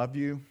 I love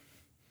you,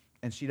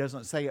 and she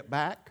doesn't say it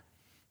back,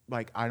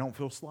 like, I don't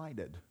feel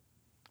slighted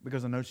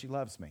because I know she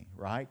loves me,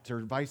 right? Or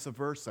vice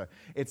versa.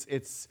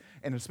 It's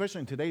and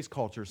especially in today's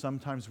culture,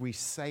 sometimes we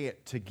say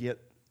it to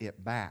get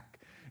it back.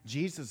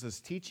 Jesus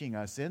is teaching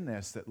us in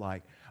this that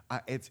like,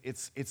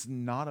 it's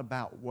not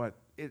about what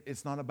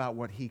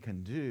he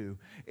can do.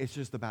 It's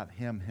just about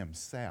him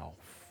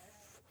himself.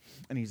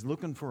 And he's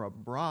looking for a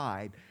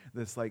bride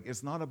that's like,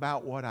 it's not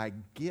about what I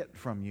get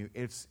from you.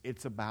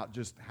 It's about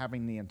just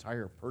having the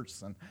entire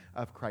person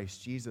of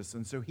Christ Jesus.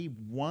 And so he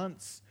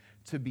wants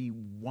to be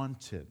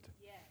wanted.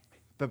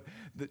 Yes.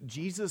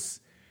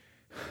 Jesus,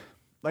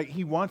 like,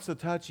 he wants to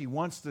touch, he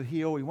wants to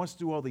heal, he wants to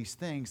do all these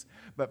things.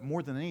 But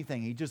more than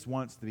anything, he just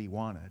wants to be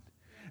wanted.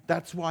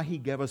 That's why he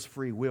gave us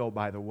free will,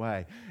 by the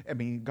way. I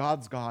mean,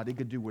 God's God. He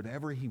could do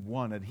whatever he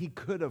wanted. He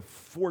could have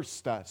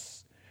forced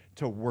us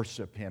to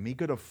worship him. He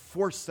could have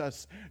forced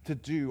us to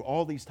do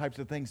all these types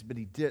of things, but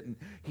he didn't.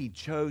 He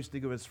chose to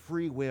give us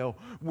free will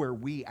where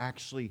we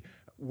actually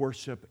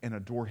worship and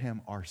adore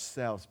him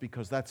ourselves,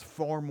 because that's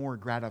far more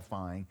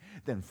gratifying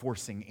than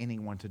forcing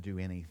anyone to do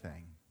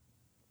anything.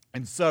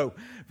 And so,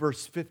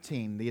 verse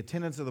 15, the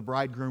attendants of the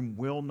bridegroom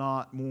will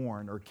not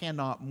mourn or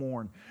cannot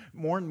mourn.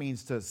 Mourn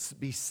means to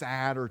be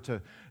sad or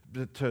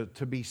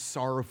to be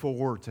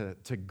sorrowful or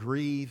to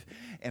grieve.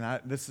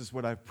 And this is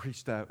what I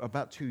preached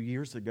about 2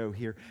 years ago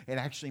here. It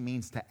actually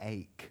means to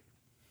ache.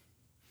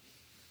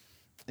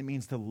 It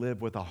means to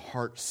live with a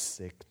heart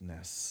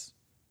sickness.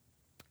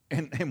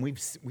 And we've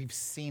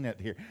seen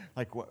it here.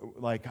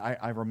 Like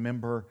I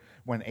remember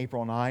when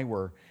April and I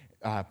were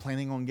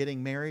planning on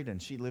getting married,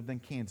 and she lived in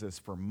Kansas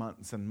for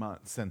months and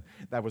months, and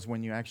that was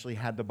when you actually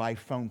had to buy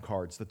phone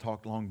cards to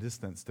talk long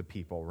distance to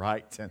people,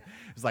 right? And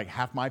it was like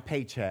half my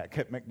paycheck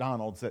at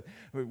McDonald's.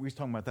 We were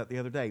talking about that the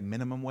other day.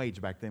 Minimum wage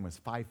back then was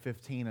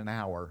 $5.15 an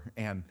hour,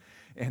 and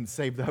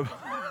saved up.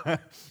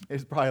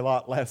 It's probably a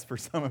lot less for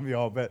some of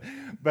y'all, but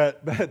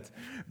it's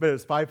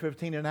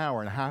 $5.15 an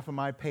hour, and half of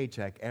my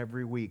paycheck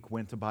every week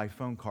went to buy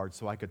phone cards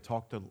so I could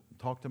talk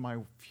to my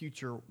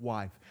future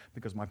wife,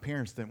 because my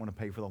parents didn't want to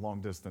pay for the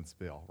long distance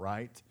bill,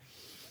 right?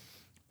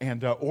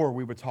 And or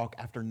we would talk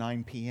after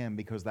 9 p.m.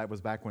 because that was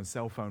back when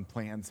cell phone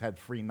plans had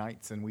free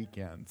nights and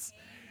weekends.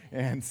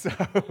 And so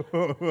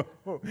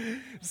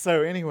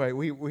anyway,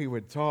 we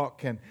would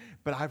talk,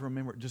 but I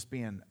remember just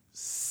being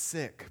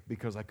sick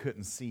because I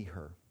couldn't see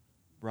her,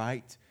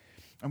 right?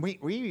 And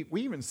we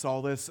even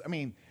saw this. I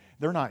mean,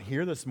 they're not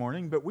here this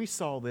morning, but we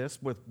saw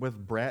this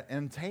with Brett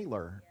and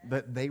Taylor,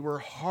 that they were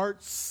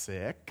heart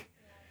sick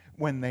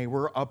when they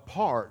were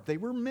apart. They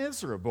were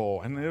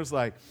miserable. And it was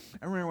like,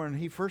 I remember when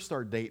he first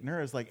started dating her,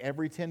 it was like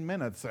every 10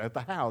 minutes at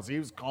the house, he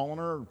was calling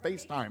her,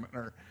 FaceTiming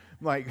her.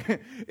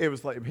 Like, it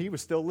was like he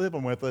was still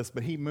living with us,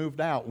 but he moved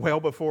out well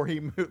before he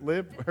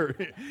lived with her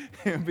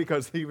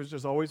because he was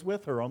just always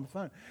with her on the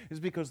phone. It's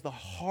because the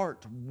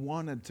heart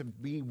wanted to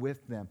be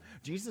with them.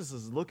 Jesus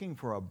is looking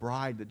for a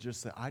bride that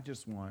just said, I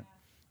just want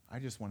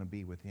to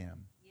be with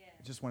him. Yeah.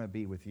 I just want to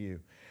be with you.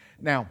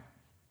 Now,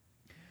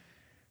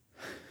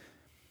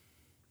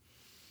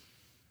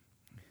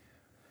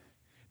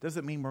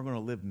 doesn't mean we're going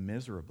to live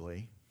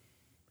miserably.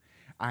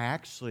 I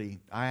actually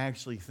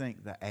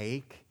think the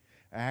ache,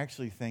 I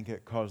actually think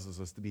it causes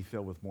us to be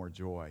filled with more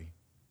joy.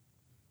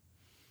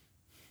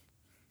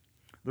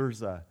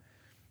 There's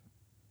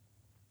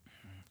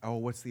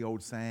what's the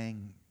old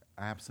saying?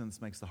 Absence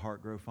makes the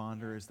heart grow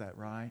fonder. Is that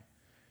right?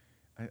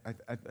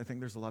 I think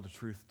there's a lot of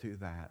truth to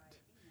that.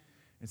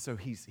 And so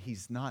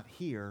he's not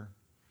here,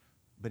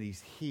 but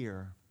he's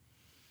here.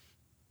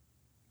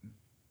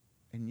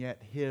 And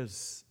yet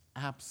his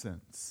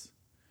absence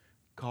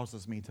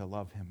causes me to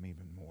love him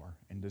even more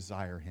and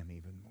desire him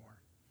even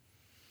more.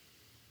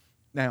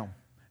 Now,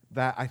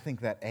 I think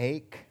that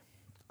ache,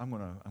 I'm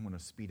gonna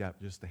speed up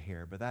just a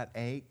hair, but that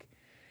ache,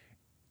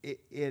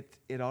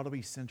 it ought to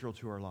be central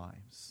to our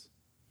lives.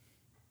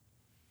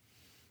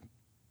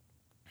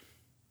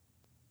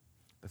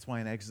 That's why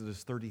in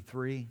Exodus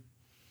 33,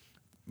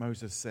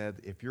 Moses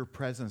said, if your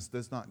presence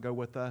does not go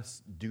with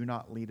us, do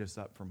not lead us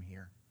up from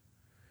here.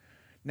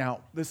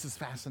 Now, this is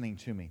fascinating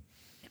to me.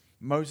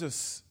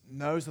 Moses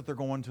knows that they're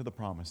going to the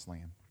promised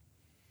land.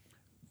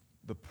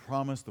 The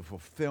promise, the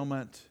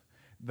fulfillment,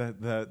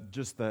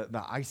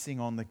 the icing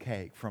on the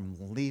cake from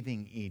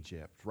leaving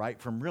Egypt, right?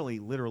 From really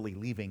literally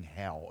leaving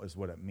hell is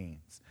what it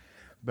means.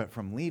 But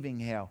from leaving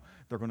hell,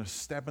 they're going to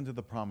step into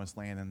the promised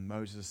land, and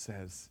Moses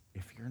says,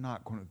 if you're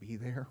not going to be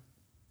there,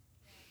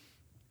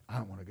 I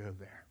don't want to go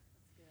there.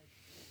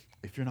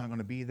 If you're not going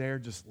to be there,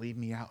 just leave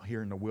me out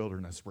here in the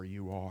wilderness where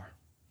you are.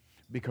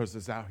 Because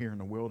it's out here in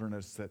the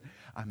wilderness that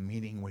I'm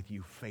meeting with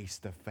you face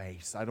to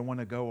face. I don't want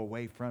to go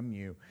away from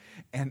you.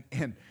 And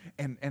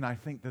I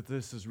think that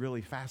this is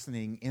really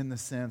fascinating in the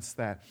sense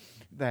that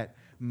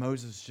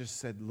Moses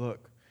just said,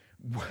 look,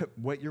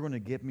 what you're going to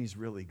give me is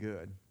really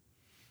good,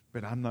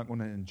 but I'm not going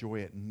to enjoy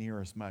it near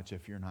as much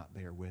if you're not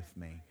there with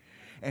me.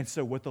 And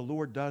so what the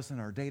Lord does in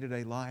our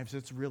day-to-day lives,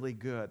 it's really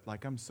good.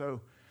 Like I'm so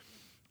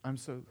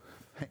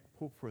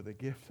thankful for the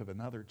gift of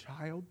another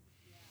child.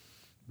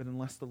 But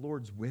unless the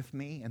Lord's with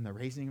me in the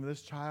raising of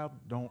this child,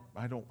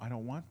 I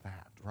don't want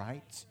that,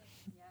 right?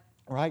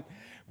 Right?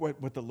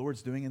 What the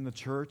Lord's doing in the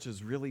church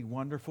is really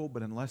wonderful,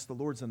 but unless the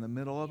Lord's in the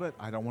middle of it,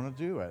 I don't want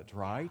to do it,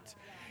 right?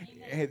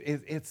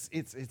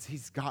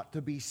 He's got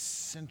to be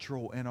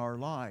central in our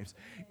lives.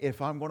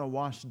 If I'm going to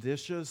wash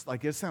dishes,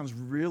 like it sounds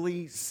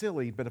really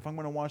silly, but if I'm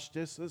going to wash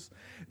dishes,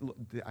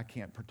 I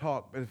can't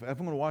talk, but if I'm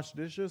going to wash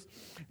dishes,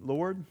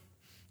 Lord,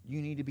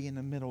 You need to be in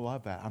the middle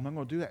of that. I'm not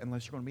going to do that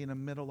unless you're going to be in the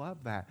middle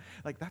of that.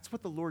 Like, that's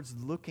what the Lord's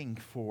looking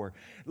for.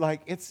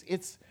 Like,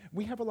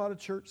 we have a lot of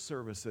church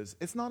services.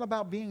 It's not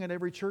about being at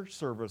every church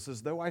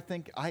services, though I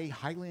think I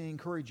highly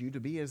encourage you to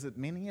be as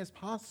many as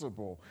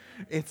possible.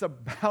 It's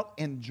about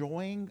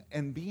enjoying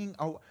and being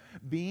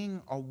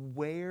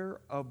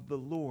aware of the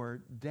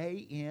Lord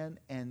day in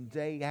and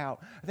day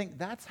out. I think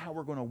that's how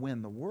we're going to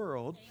win the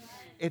world.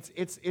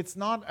 It's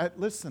not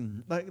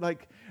listen,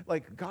 like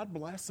God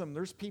bless them.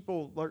 There's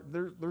people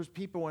there's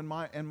people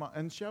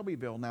in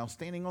Shelbyville now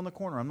standing on the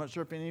corner. I'm not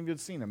sure if any of you have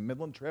seen them,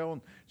 Midland Trail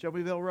and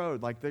Shelbyville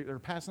Road. Like they're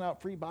passing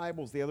out free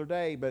Bibles the other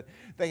day, but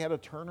they had a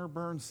Turner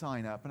Burns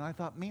sign up, and I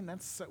thought, man,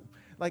 that's so.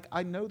 Like,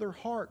 I know their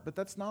heart, but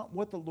that's not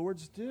what the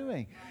Lord's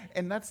doing.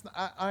 And that's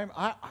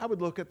I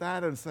would look at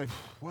that and say,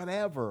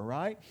 whatever,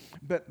 right?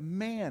 But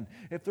man,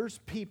 if there's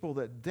people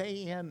that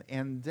day in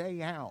and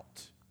day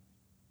out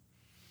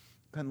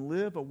can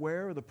live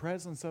aware of the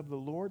presence of the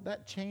Lord,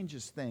 that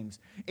changes things.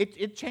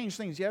 It changed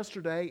things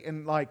yesterday,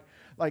 and I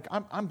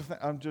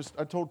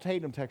told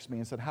Tatum, text me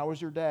and said, "How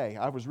was your day?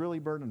 I was really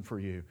burdened for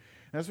you."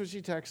 And that's what she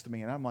texted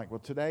me, and I'm like,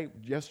 "Well,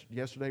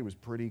 yesterday was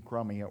pretty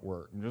crummy at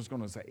work. I'm just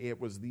going to say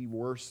it was the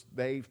worst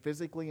day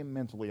physically and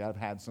mentally I've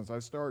had since I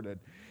started,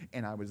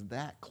 and I was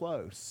that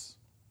close.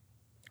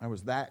 I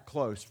was that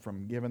close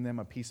from giving them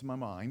a piece of my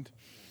mind."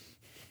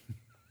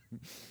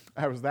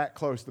 I was that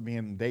close to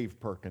being Dave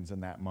Perkins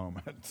in that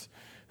moment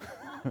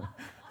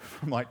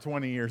from like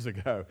 20 years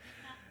ago.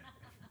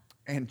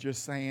 And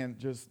just saying,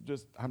 just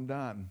I'm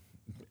done.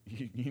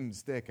 You can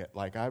stick it.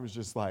 Like I was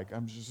just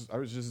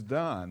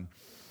done.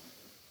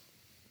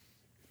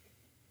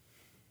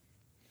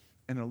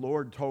 And the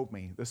Lord told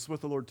me, this is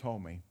what the Lord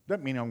told me.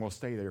 Doesn't mean I'm going to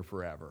stay there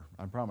forever.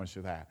 I promise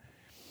you that.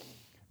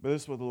 But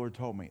this is what the Lord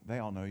told me. They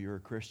all know you're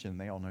a Christian.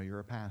 They all know you're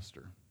a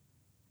pastor.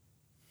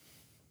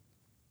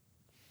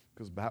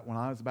 Because when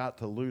I was about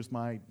to lose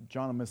my,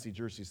 John and Missy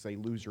Jersey say,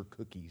 lose your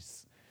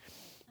cookies.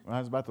 When I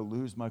was about to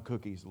lose my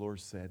cookies, the Lord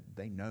said,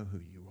 they know who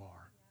you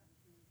are.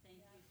 Thank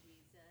you,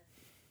 Jesus.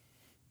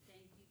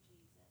 Thank you,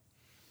 Jesus.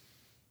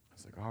 I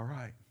was like, all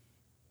right.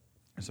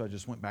 And so I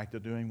just went back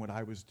to doing what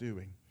I was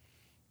doing,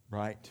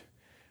 right?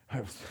 I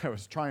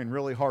was trying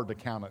really hard to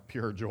count it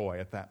pure joy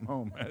at that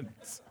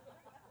moment.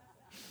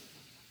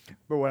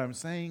 But what I'm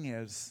saying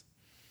is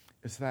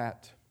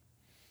that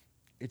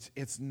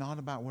it's not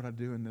about what I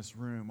do in this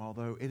room,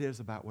 although it is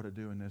about what I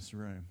do in this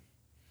room.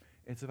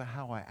 It's about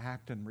how I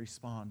act and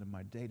respond in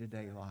my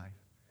day-to-day life.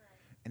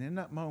 And in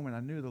that moment, I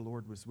knew the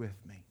Lord was with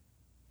me.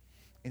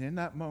 And in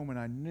that moment,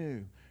 I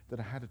knew that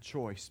I had a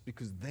choice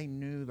because they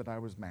knew that I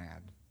was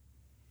mad.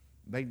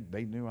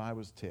 They knew I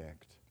was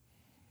ticked.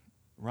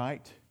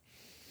 Right?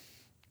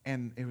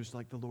 And it was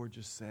like the Lord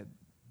just said,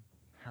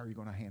 how are you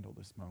going to handle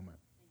this moment?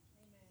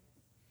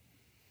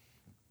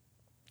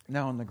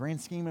 Now, in the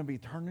grand scheme of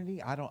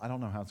eternity, I don't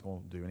know how it's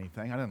going to do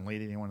anything. I didn't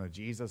lead anyone to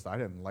Jesus. I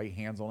didn't lay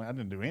hands on it. I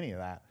didn't do any of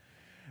that.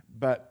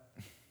 But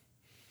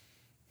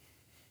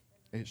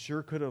it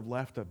sure could have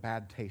left a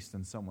bad taste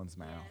in someone's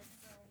mouth.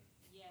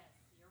 Yes,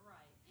 you're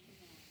right.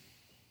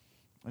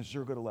 Amen. It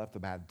sure could have left a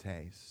bad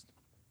taste.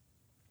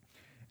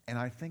 And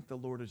I think the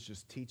Lord is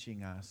just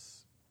teaching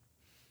us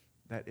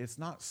that it's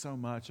not so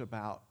much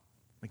about,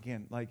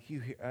 again, like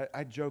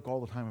I joke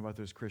all the time about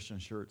those Christian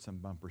shirts and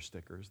bumper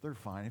stickers. They're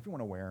fine. If you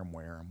want to wear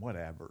them,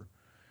 whatever.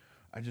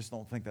 I just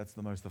don't think that's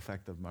the most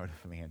effective mode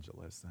of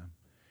evangelism.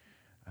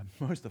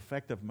 The most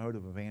effective mode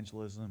of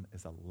evangelism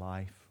is a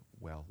life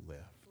well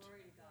lived.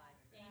 Glory to God.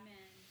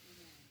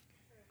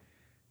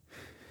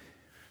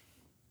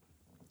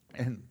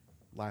 Amen. And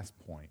last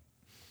point.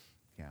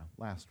 Yeah,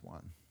 last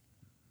one.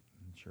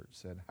 The church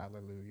said,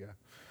 hallelujah.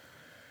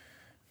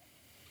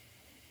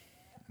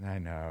 And I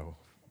know.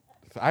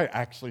 I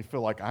actually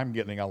feel like I'm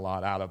getting a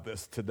lot out of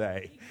this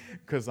today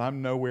because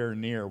I'm nowhere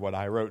near what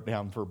I wrote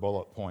down for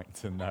bullet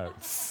points and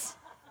notes.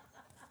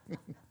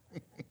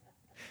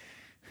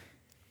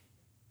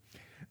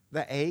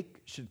 The ache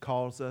should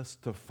cause us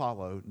to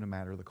follow no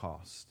matter the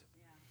cost.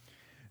 Yeah.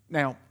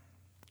 Now,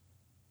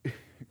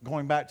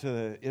 going back to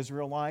the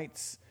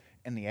Israelites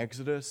and the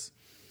Exodus,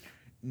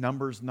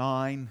 Numbers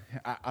 9,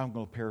 I'm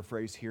going to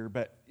paraphrase here,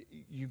 but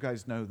you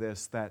guys know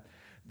this, that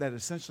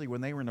essentially when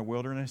they were in the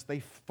wilderness,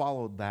 they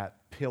followed that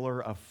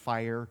pillar of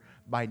fire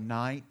by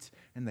night,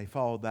 and they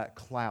followed that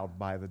cloud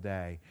by the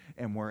day.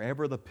 And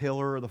wherever the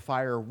pillar of the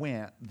fire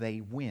went,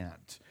 they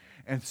went.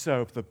 And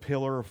so if the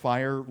pillar of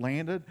fire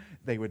landed,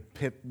 they would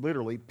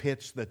literally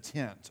pitch the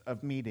tent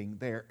of meeting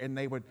there, and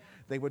they would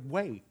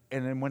wait.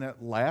 And then when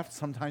it left,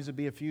 sometimes it'd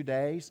be a few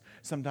days,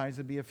 sometimes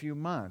it'd be a few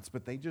months,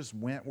 but they just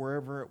went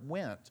wherever it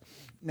went.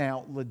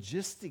 Now,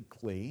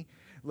 logistically,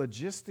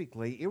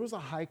 it was a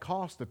high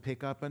cost to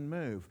pick up and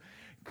move.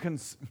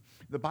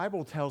 The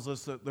Bible tells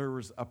us that there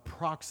was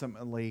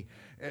approximately,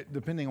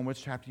 depending on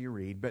which chapter you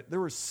read, but there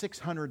were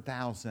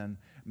 600,000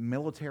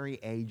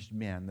 military-aged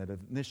men that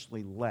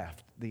initially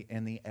left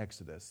in the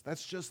Exodus.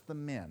 That's just the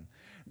men.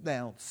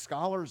 Now,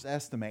 scholars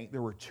estimate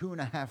there were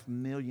 2.5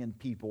 million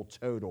people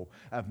total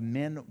of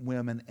men,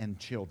 women, and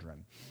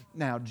children.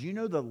 Now, do you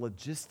know the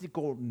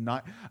logistical,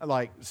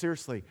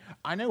 seriously,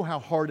 I know how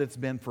hard it's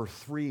been for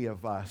 3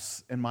 of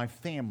us in my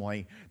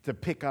family to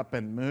pick up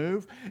and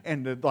move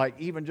and to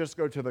even just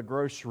go to the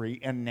grocery.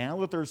 And now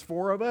that there's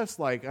 4 of us,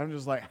 I'm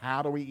just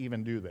how do we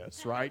even do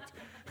this, right?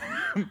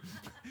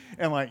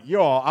 And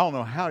y'all, I don't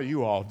know how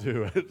you all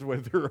do it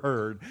with your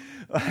herd.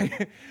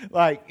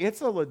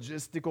 It's a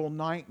logistical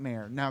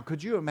nightmare. Now,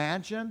 could you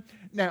imagine?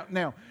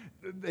 Now,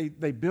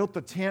 they built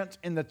the tent,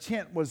 and the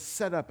tent was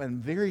set up in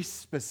very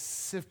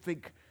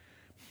specific.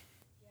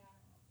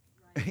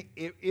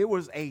 It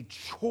was a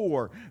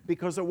chore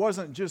because it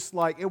wasn't just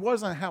it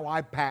wasn't how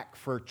I pack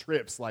for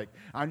trips.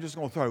 I'm just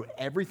going to throw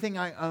everything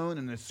I own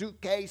in a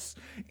suitcase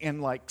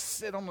and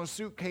sit on the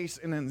suitcase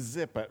and then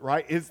zip it,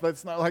 right?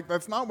 That's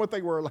not what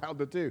they were allowed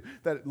to do.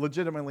 That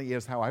legitimately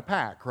is how I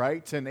pack,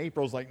 right? And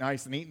April's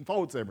nice and neat and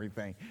folds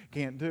everything.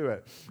 Can't do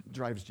it.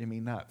 Drives Jimmy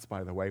nuts,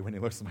 by the way, when he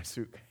looks at my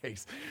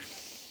suitcase.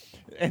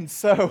 And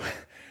so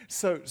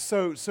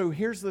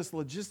here's this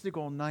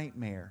logistical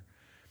nightmare.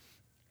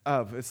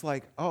 It's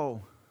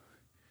the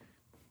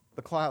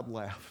cloud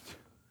left,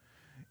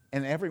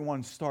 and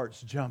everyone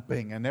starts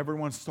jumping, and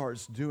everyone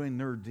starts doing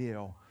their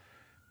deal.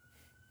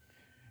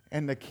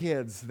 And the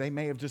kids, they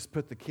may have just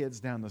put the kids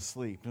down to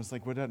sleep. And it's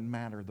well, it doesn't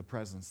matter, the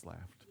presence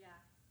left. Yeah.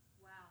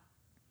 Wow.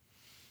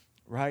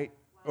 Right?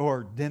 Wow.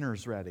 Or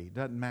dinner's ready.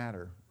 Doesn't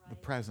matter. Right. The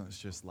presence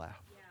just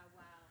left. Yeah,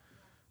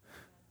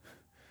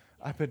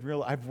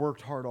 wow. I've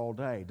worked hard all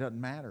day. Doesn't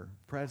matter.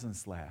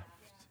 Presence left.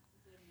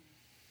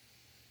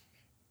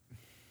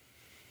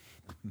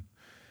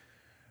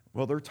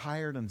 Well, they're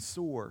tired and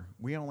sore.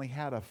 We only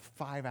had a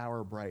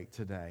 5-hour break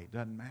today.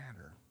 Doesn't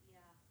matter. Yeah.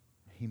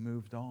 He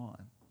moved on.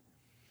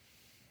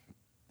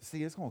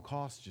 See, it's going to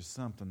cost you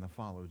something to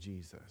follow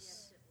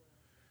Jesus.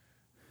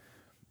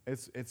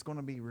 Yes, it will. It's going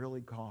to be really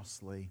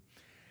costly.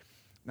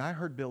 Now, I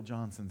heard Bill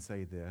Johnson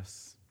say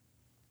this.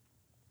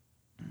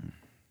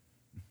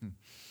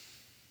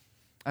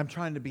 I'm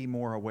trying to be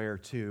more aware,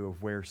 too,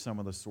 of where some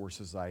of the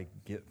sources I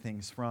get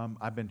things from.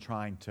 I've been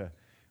trying to,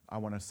 I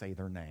want to say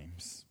their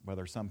names.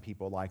 Whether some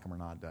people like them or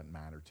not doesn't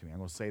matter to me. I'm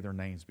going to say their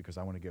names because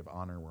I want to give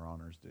honor where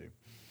honor's due.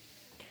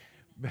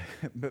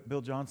 But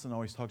Bill Johnson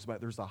always talks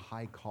about there's a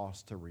high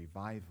cost to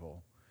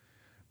revival.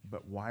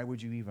 But why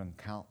would you even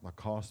count the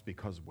cost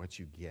because of what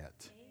you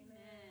get?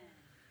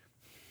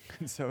 Amen.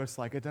 And so it's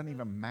it doesn't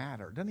even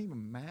matter. It doesn't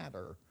even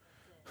matter.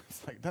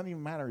 It's it doesn't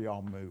even matter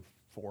y'all move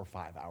 4 or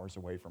 5 hours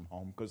away from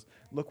home because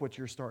look what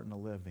you're starting to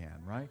live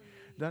in, right?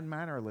 It doesn't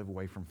matter I live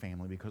away from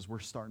family because we're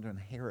starting to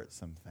inherit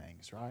some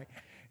things, right?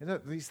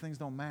 These things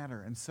don't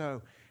matter. And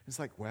so it's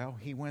well,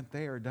 he went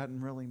there. It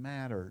doesn't really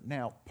matter.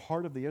 Now,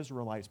 part of the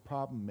Israelites'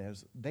 problem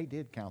is they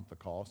did count the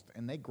cost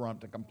and they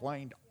grumped and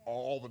complained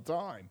all the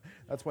time.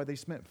 That's why they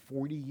spent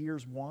 40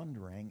 years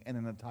wandering and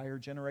an entire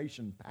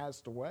generation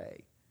passed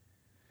away.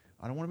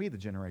 I don't want to be the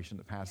generation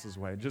that passes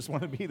away. I just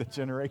want to be the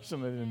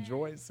generation that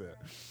enjoys it.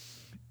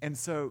 And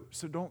so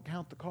don't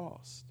count the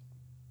cost.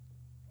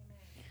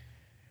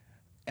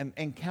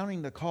 And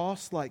counting the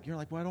cost, you're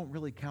well, I don't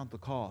really count the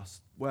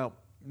cost. Well,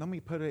 let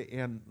me put it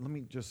in, let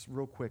me just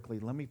real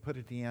quickly, let me put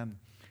it in,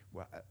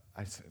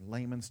 I say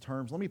layman's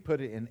terms. Let me put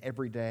it in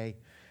everyday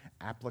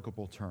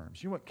applicable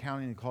terms. You know what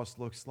counting the cost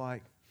looks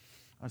like?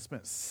 I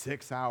spent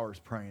 6 hours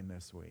praying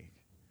this week.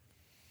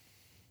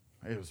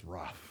 It was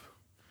rough.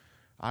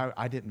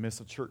 I didn't miss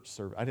a church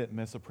service. I didn't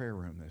miss a prayer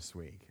room this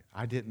week.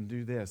 I didn't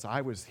do this.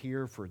 I was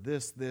here for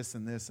this, this,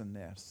 and this, and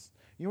this.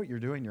 You know what you're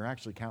doing? You're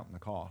actually counting the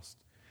cost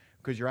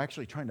because you're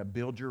actually trying to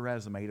build your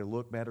resume to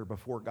look better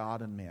before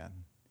God and men.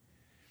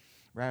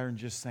 Rather than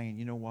just saying,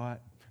 you know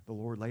what? The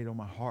Lord laid on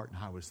my heart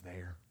and I was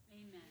there.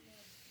 Amen.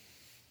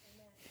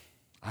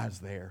 I was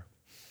there.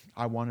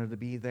 I wanted to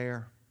be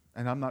there.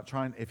 And I'm not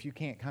trying, if you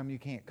can't come, you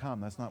can't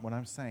come. That's not what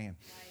I'm saying.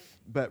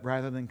 Right. But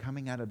rather than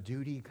coming out of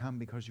duty, come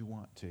because you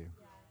want to.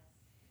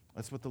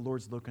 That's what the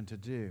Lord's looking to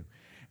do.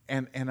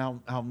 And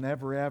I'll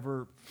never,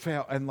 ever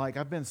fail. And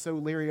I've been so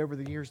leery over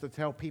the years to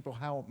tell people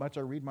how much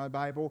I read my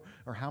Bible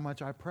or how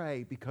much I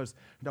pray because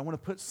I don't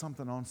want to put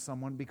something on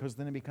someone because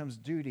then it becomes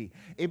duty.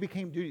 It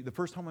became duty. The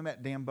first time I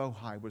met Dan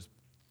Bohai was,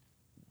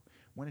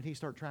 when did he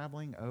start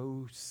traveling?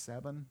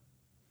 2007?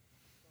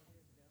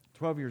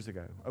 12 years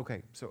ago.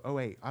 Okay, so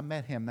 2008. I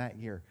met him that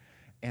year.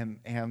 And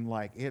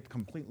it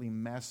completely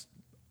messed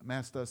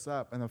us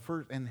up.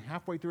 And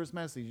halfway through his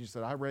message, he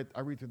said, I read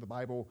through the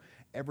Bible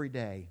every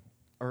day.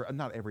 Or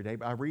not every day,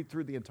 but I read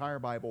through the entire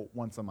Bible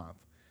once a month.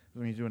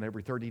 So he's doing it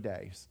every 30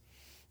 days.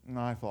 And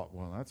I thought,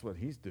 well, that's what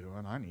he's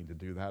doing. I need to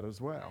do that as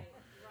well.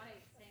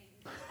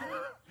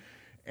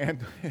 Right.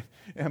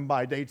 And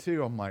by day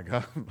 2, I'm like,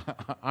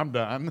 I'm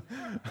done.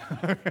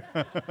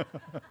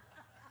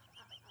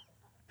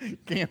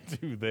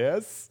 Can't do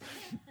this.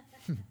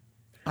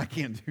 I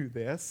can't do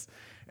this.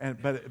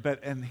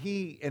 And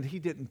he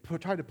didn't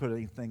try to put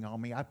anything on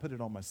me. I put it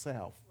on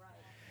myself. Right.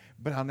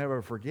 But I'll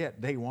never forget,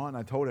 day one,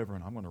 I told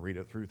everyone, I'm going to read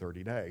it through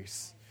 30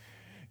 days.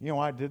 You know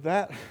why I did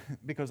that?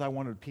 Because I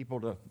wanted people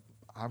to,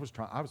 I was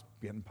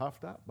getting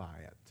puffed up by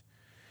it.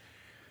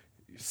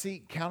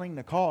 See, counting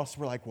the costs,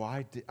 we're like, well,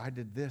 I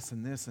did this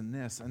and this and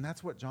this. And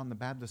that's what John the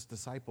Baptist's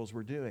disciples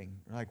were doing.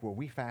 They're like, well,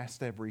 we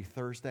fast every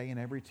Thursday and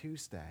every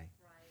Tuesday.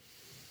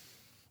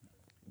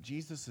 Right.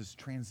 Jesus is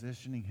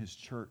transitioning his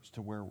church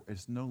to where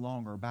it's no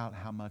longer about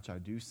how much I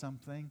do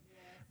something,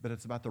 but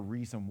it's about the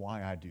reason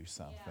why I do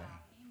something.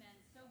 Yeah. Amen.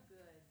 So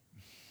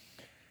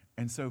good.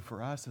 And so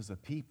for us as a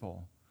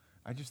people,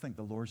 I just think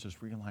the Lord's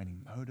just realigning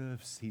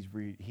motives.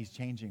 He's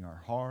changing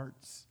our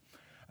hearts.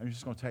 I'm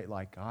just going to tell you,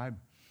 like, I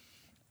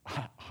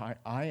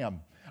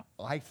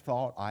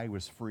thought I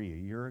was free a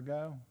year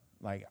ago.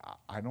 Like,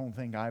 I don't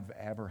think I've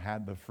ever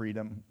had the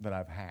freedom that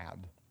I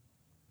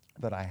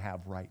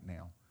have right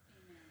now.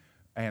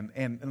 And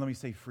let me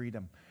say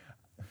freedom.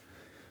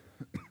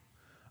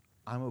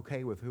 I'm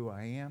okay with who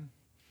I am.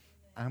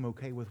 I'm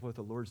okay with what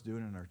the Lord's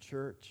doing in our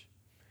church.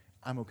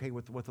 I'm okay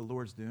with what the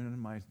Lord's doing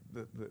in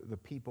the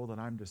people that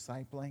I'm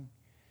discipling.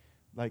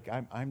 Like,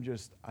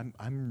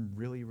 I'm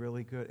really,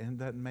 really good. And it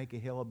doesn't make a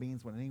hill of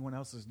beans what anyone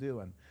else is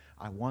doing.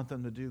 I want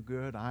them to do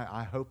good.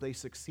 I hope they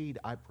succeed.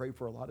 I pray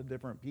for a lot of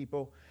different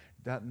people.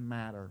 Doesn't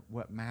matter.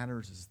 What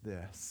matters is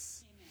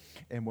this.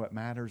 Amen. And what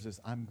matters is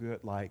I'm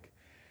good. Like,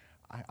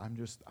 I'm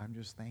just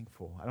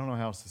thankful. I don't know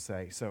how else to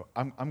say. So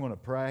I'm going to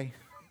pray.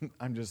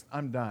 I'm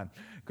done.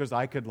 Because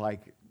I could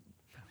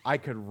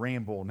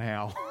ramble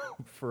now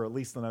for at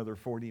least another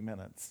 40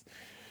 minutes.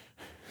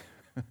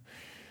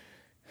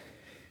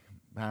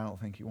 I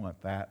don't think you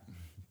want that.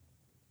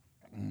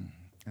 And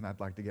I'd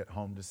like to get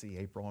home to see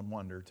April and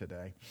Wonder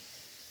today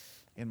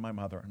and my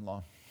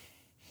mother-in-law.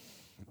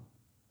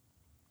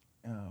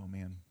 Oh,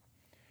 man.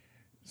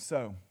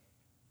 So,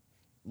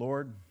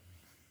 Lord,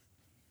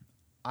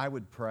 I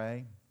would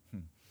pray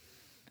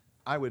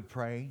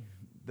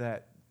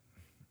that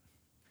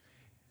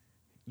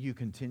you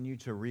continue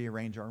to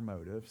rearrange our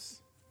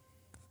motives.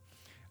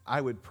 I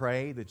would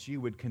pray that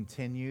you would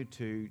continue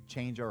to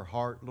change our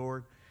heart,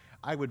 Lord.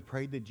 I would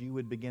pray that you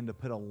would begin to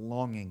put a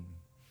longing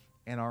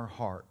in our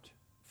heart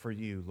for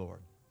you,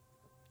 Lord.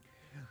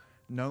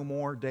 No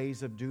more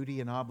days of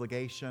duty and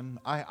obligation.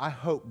 I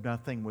hope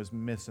nothing was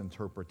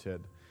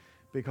misinterpreted,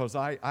 because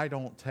I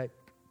don't take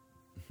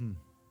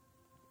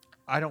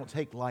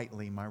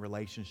lightly my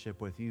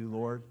relationship with you,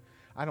 Lord.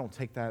 I don't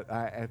take that.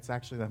 It's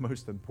actually the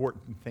most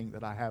important thing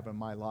that I have in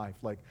my life.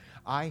 Like,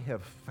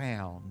 I've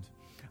found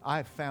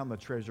the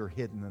treasure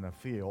hidden in a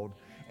field,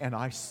 and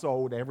I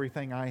sold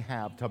everything I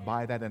have to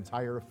buy that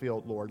entire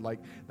field, Lord. Like,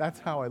 that's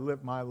how I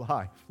live my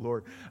life,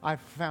 Lord. I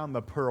found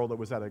the pearl that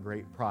was at a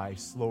great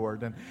price,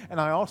 Lord.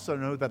 And I also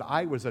know that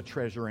I was a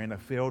treasure in a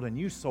field, and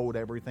you sold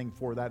everything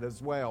for that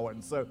as well.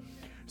 And so,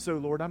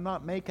 Lord, I'm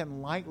not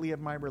making lightly of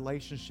my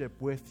relationship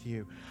with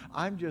you.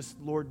 I'm just,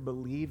 Lord,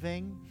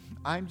 believing.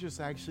 I'm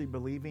just actually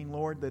believing,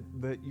 Lord,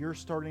 that you're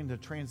starting to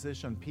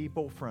transition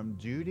people from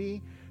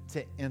duty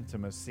to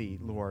intimacy,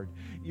 Lord.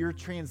 You're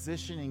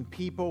transitioning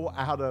people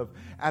out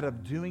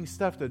of doing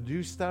stuff to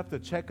do stuff, to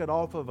check it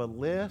off of a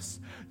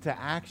list,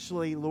 to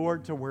actually,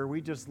 Lord, to where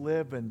we just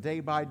live in day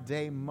by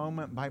day,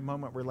 moment by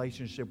moment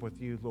relationship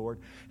with you, Lord.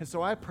 And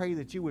so I pray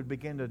that you would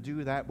begin to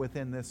do that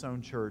within this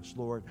own church,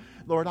 Lord.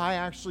 Lord, I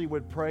actually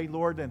would pray,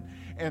 Lord,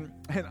 and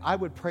I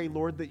would pray,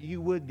 Lord, that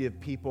you would give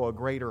people a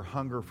greater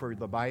hunger for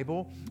the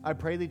Bible. I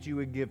pray that you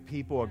would give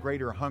people a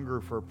greater hunger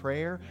for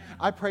prayer.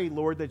 I pray,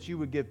 Lord, that you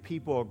would give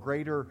people a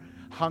greater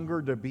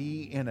hunger to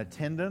be in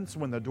attendance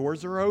when the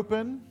doors are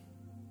open.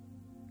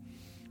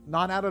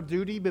 Not out of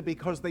duty, but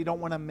because they don't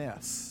want to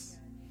miss.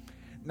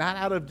 Not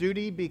out of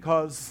duty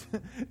because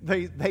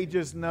they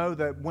just know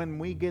that when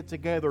we get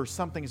together,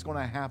 something's going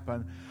to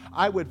happen.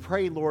 I would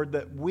pray, Lord,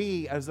 that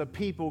we as a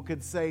people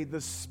could say,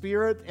 the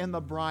Spirit and the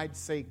bride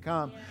say,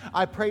 come. Yeah.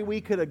 I pray we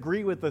could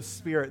agree with the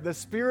Spirit. The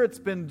Spirit's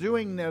been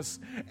doing this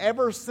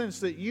ever since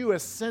that you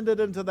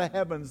ascended into the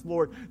heavens,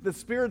 Lord. The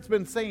Spirit's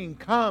been saying,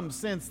 come,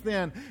 since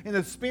then. And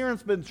the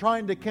Spirit's been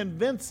trying to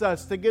convince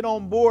us to get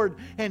on board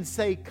and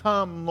say,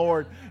 come,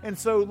 Lord. And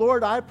so,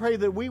 Lord, I pray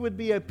that we would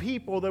be a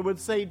people that would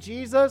say,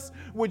 Jesus,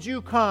 would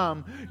you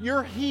come?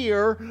 You're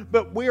here,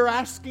 but we're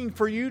asking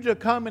for you to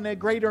come in a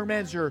greater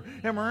measure.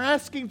 And we're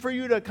asking for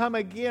you to come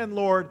again,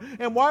 Lord.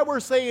 And while we're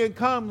saying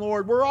come,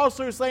 Lord, we're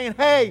also saying,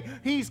 hey,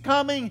 he's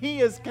coming, he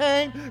is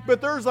came,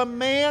 but there's a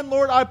man,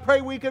 Lord. I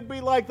pray we could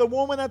be like the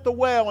woman at the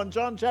well in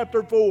John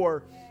chapter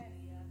 4.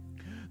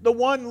 The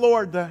one,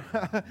 Lord, the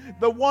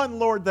one,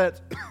 Lord,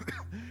 that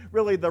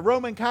really the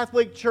Roman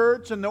Catholic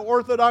Church and the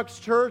Orthodox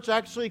Church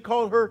actually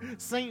called her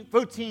Saint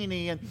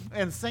Fotini.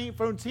 And Saint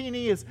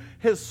Fotini is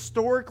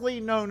historically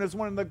known as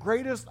one of the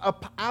greatest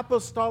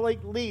apostolic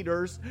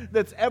leaders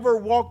that's ever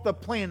walked the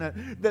planet.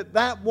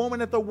 That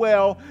woman at the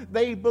well,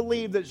 they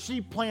believe that she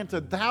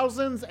planted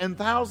thousands and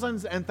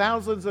thousands and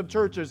thousands of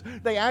churches.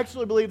 They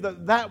actually believe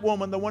that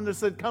woman, the one that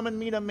said, come and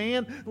meet a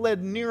man,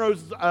 led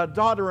Nero's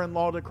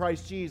daughter-in-law to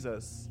Christ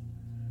Jesus.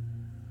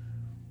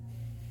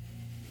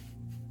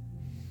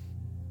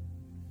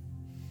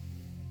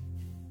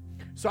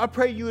 So I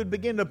pray you would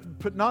begin to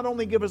not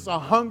only give us a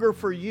hunger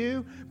for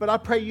you, but I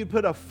pray you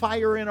put a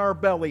fire in our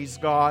bellies,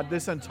 God.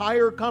 This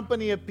entire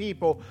company of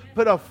people,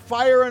 put a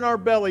fire in our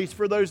bellies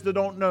for those that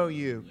don't know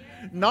you.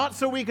 Not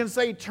so we can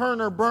say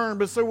turn or burn,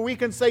 but so we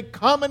can say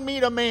come and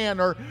meet a man,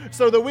 or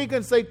so that we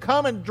can say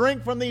come and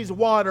drink from these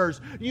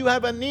waters. You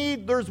have a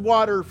need, there's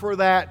water for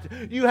that.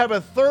 You have a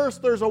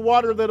thirst, there's a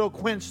water that'll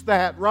quench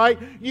that, right?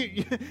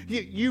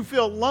 You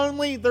feel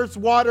lonely, there's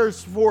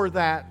waters for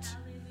that.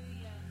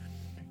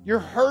 You're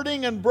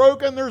hurting and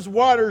broken, there's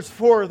waters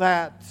for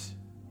that.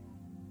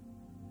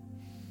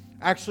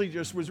 Actually,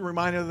 just was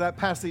reminded of that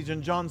passage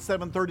in John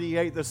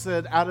 7:38 that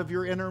said, out of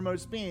your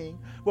innermost being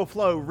will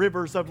flow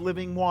rivers of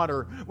living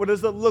water. What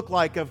does it look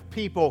like of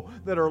people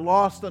that are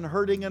lost and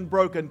hurting and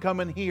broken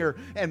coming here,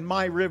 and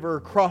my river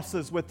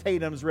crosses with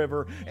Tatum's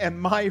river,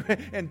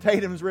 and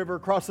Tatum's river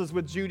crosses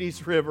with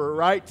Judy's river,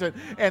 right?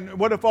 And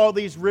what if all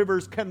these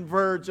rivers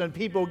converge and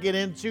people get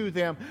into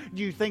them?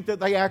 Do you think that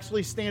they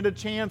actually stand a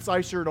chance?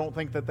 I sure don't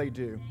think that they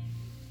do.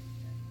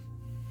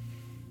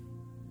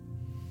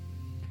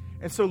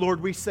 And so, Lord,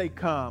 we say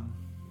come.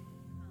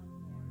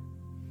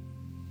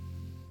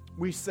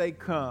 We say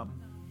come.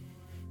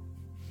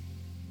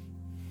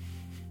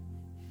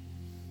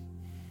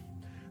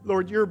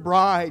 Lord, your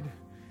bride,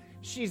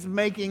 she's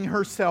making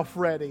herself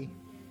ready.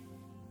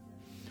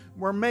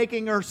 We're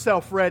making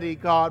herself ready,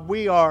 God.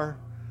 We're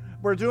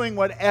doing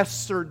what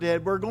Esther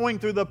did. We're going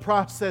through the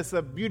process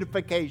of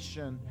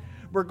beautification.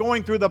 We're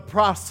going through the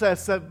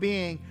process of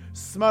being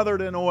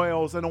smothered in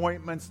oils and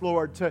ointments,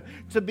 Lord,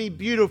 to be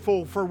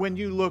beautiful, for when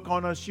you look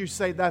on us, you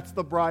say, that's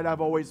the bride I've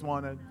always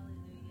wanted.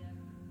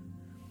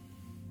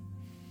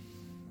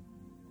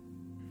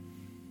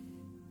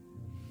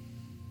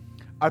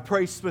 I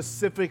pray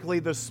specifically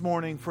this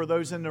morning for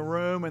those in the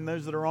room and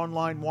those that are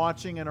online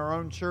watching in our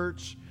own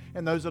church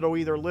and those that will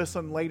either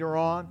listen later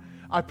on.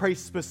 I pray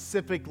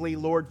specifically,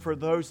 Lord, for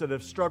those that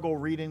have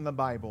struggled reading the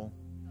Bible.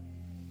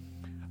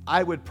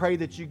 I would pray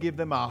that you give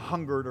them a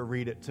hunger to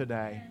read it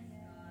today.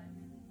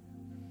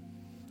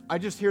 I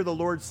just hear the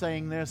Lord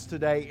saying this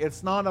today.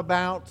 It's not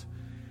about,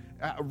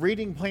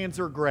 reading plans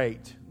are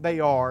great. They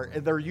are.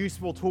 They're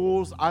useful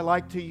tools. I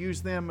like to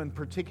use them in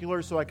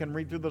particular so I can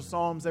read through the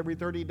Psalms every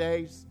 30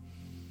 days.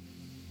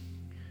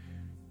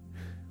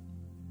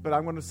 But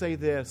I'm going to say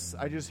this.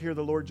 I just hear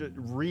the Lord just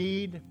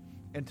read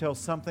until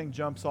something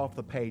jumps off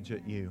the page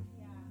at you.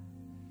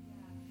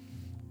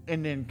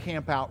 And then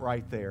camp out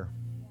right there.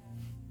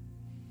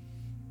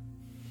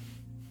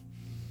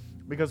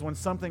 Because when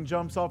something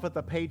jumps off at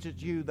the page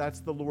at you, that's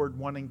the Lord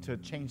wanting to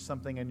change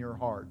something in your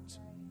heart.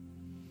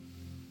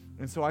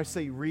 And so I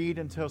say read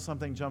until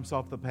something jumps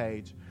off the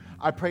page.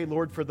 I pray,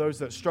 Lord, for those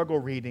that struggle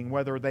reading,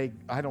 whether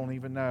I don't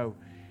even know.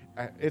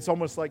 It's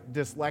almost like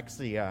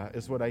dyslexia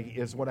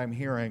is what I'm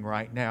hearing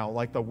right now.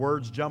 Like the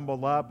words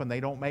jumble up and they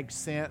don't make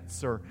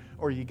sense, or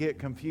you get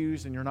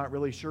confused and you're not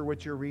really sure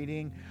what you're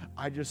reading.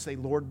 I just say,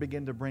 Lord,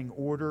 begin to bring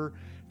order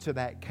to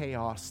that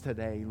chaos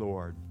today,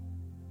 Lord.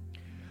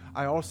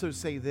 I also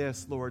say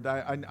this, Lord.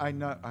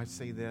 I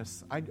say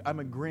this. I'm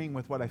agreeing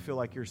with what I feel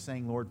like you're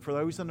saying, Lord. For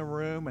those in the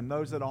room and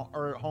those that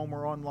are at home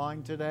or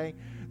online today,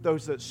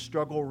 those that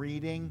struggle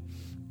reading,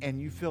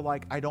 and you feel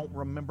like I don't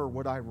remember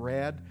what I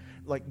read,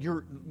 like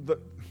your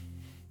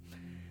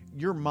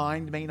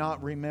mind may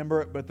not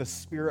remember it, but the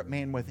spirit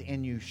man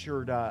within you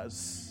sure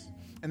does.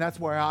 And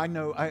that's where I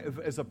know,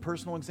 as a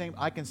personal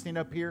example, I can stand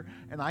up here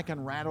and I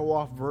can rattle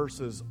off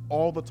verses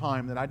all the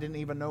time that I didn't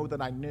even know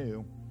that I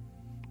knew,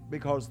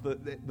 because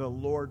the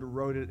Lord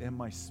wrote it in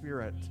my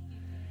spirit.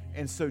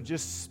 And so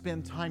just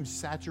spend time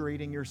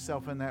saturating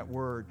yourself in that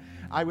word.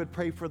 I would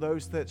pray for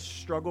those that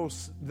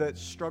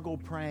struggle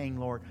praying,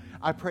 Lord.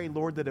 I pray,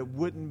 Lord, that it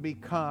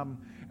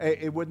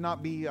would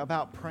not be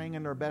about praying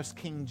in their best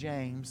King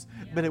James,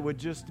 but it would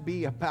just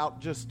be about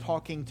just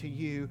talking to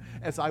you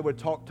as I would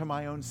talk to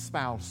my own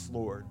spouse,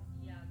 Lord.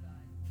 Yeah,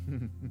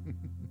 God.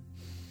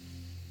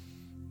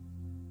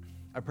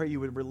 I pray you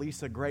would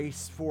release a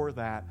grace for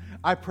that.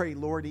 I pray,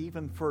 Lord,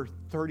 even for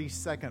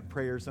 30-second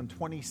prayers and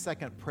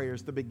 20-second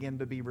prayers to begin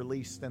to be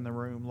released in the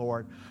room,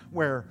 Lord,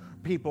 where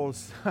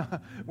people's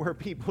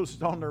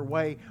on their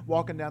way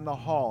walking down the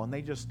hall and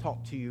they just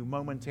talk to you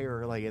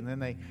momentarily and then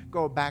they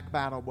go back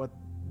about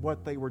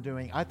what they were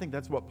doing. I think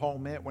that's what Paul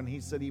meant when he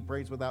said he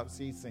prays without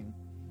ceasing.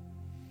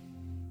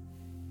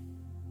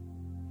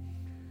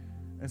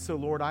 And so,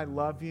 Lord, I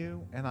love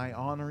you and I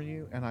honor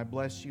you and I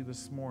bless you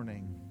this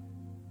morning.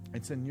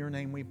 It's in your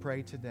name we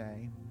pray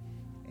today.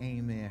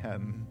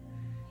 Amen.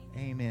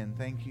 Amen.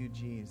 Thank you,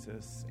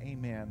 Jesus.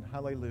 Amen.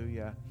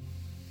 Hallelujah.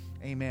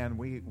 Amen.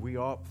 We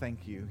all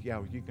thank you.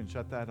 Yeah, you can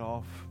shut that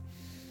off.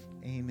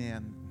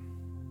 Amen.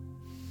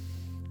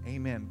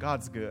 Amen.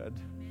 God's good.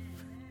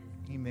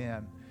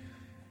 Amen.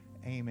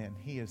 Amen.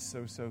 He is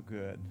so, so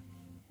good.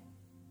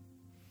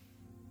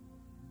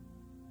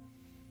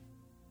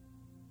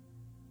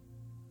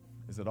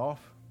 Is it off?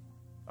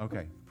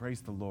 Okay.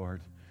 Praise the Lord.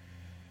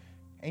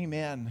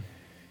 Amen.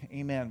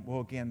 Amen.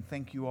 Well, again,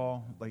 thank you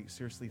all.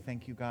 Seriously,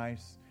 thank you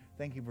guys.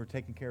 Thank you for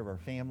taking care of our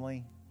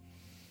family.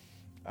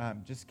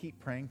 Just keep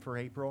praying for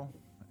April.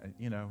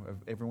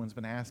 Everyone's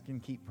been asking,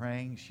 keep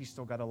praying. She's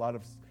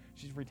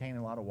retaining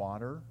a lot of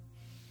water.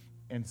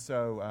 And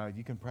so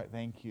you can pray,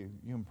 thank you.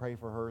 You can pray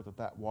for her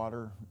that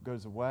water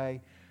goes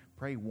away.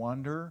 Pray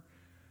wonder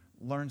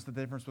learns the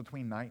difference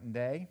between night and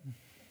day.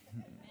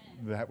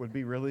 That'd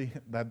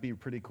be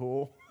pretty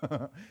cool.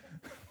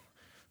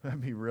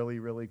 That'd be really,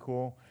 really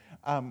cool.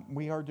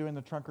 We are doing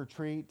the trunk or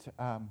treat.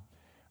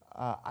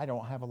 I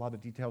don't have a lot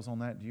of details on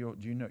that. Do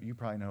you know? You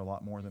probably know a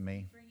lot more than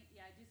me.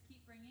 Just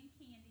keep bringing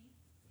candy,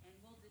 and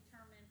we'll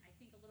determine, I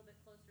think, a little bit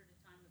closer to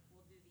time if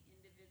we'll do the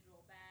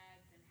individual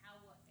bags and how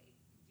we'll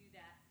do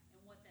that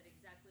and what that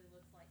exactly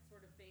looks like,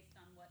 sort of based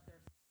on what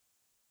they're.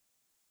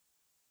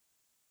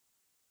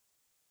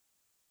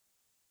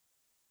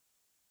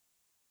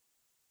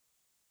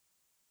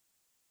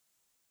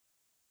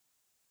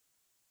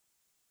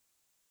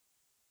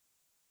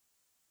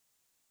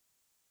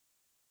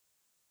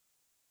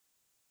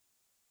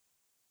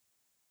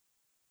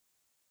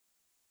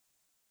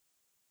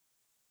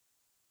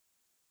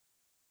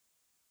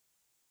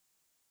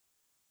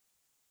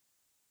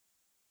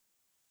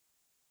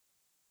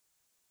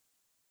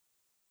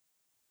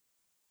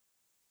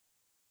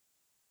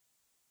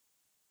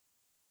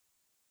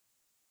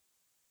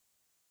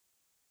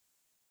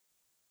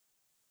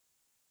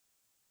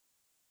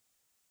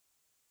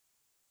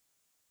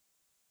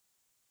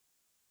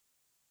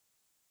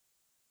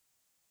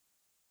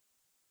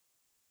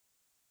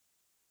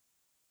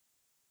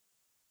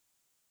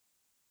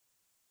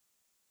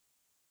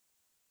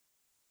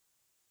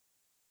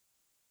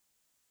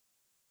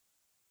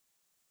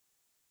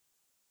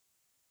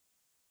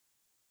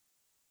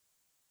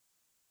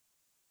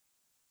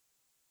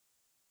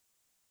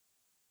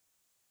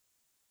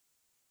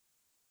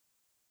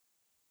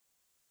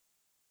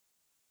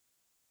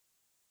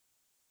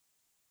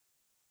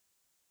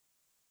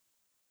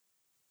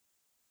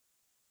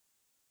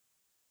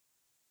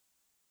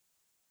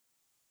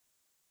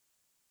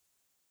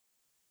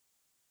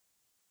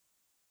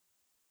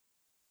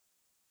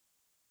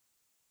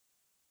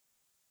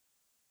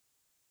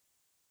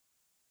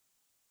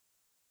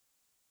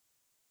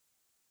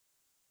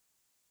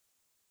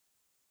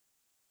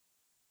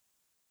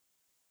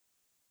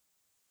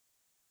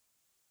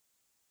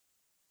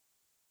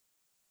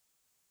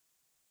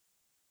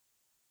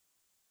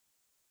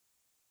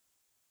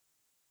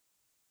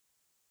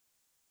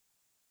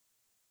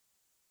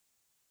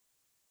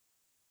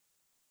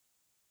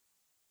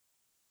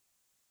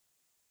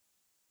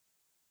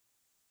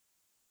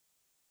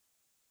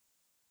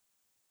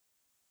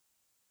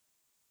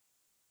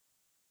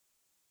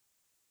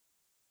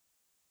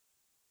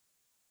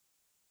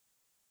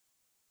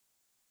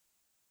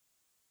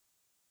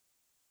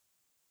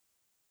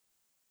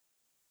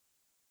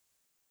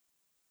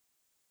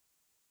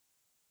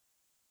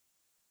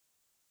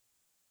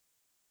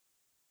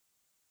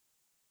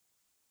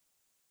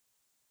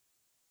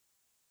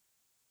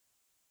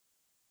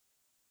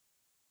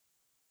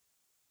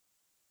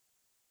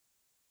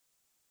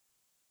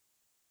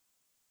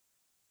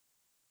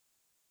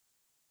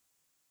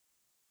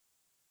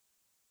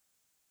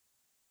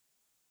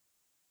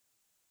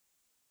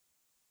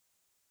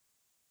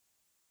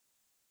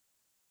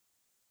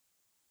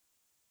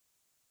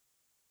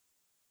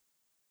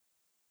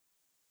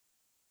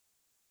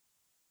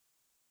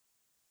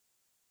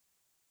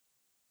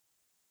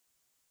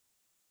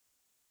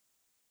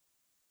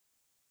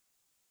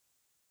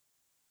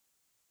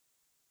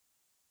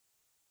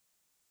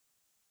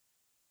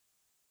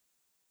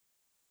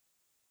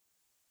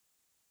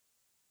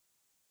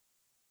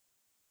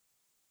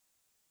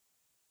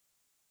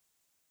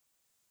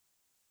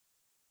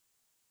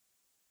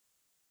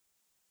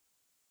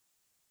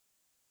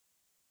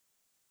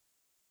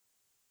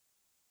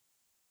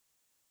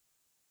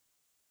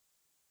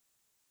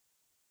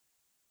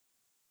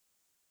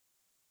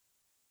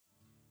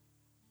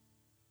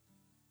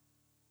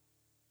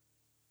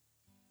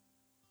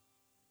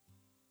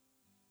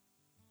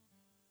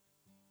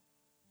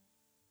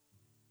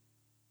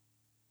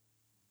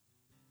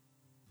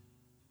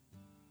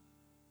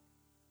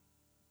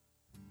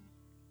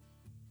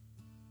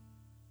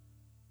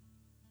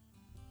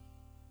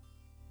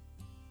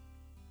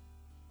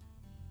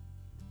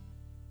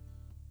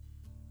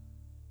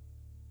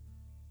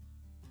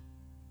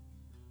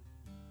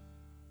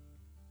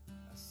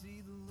 I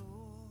see the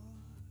Lord,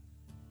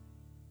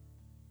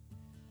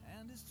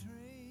 and His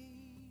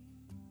train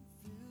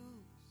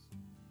fills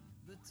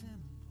the temple.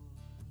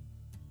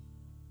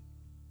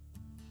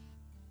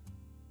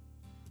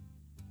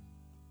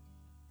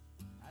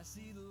 I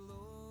see the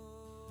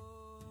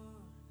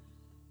Lord,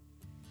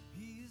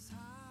 He is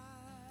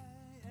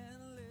high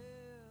and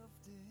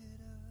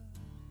lifted up.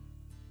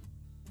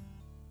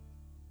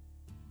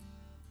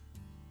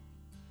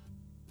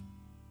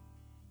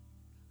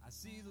 I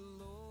see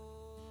the Lord,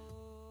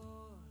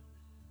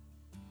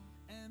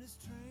 and His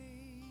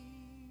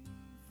train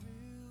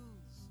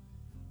fills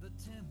the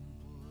temple.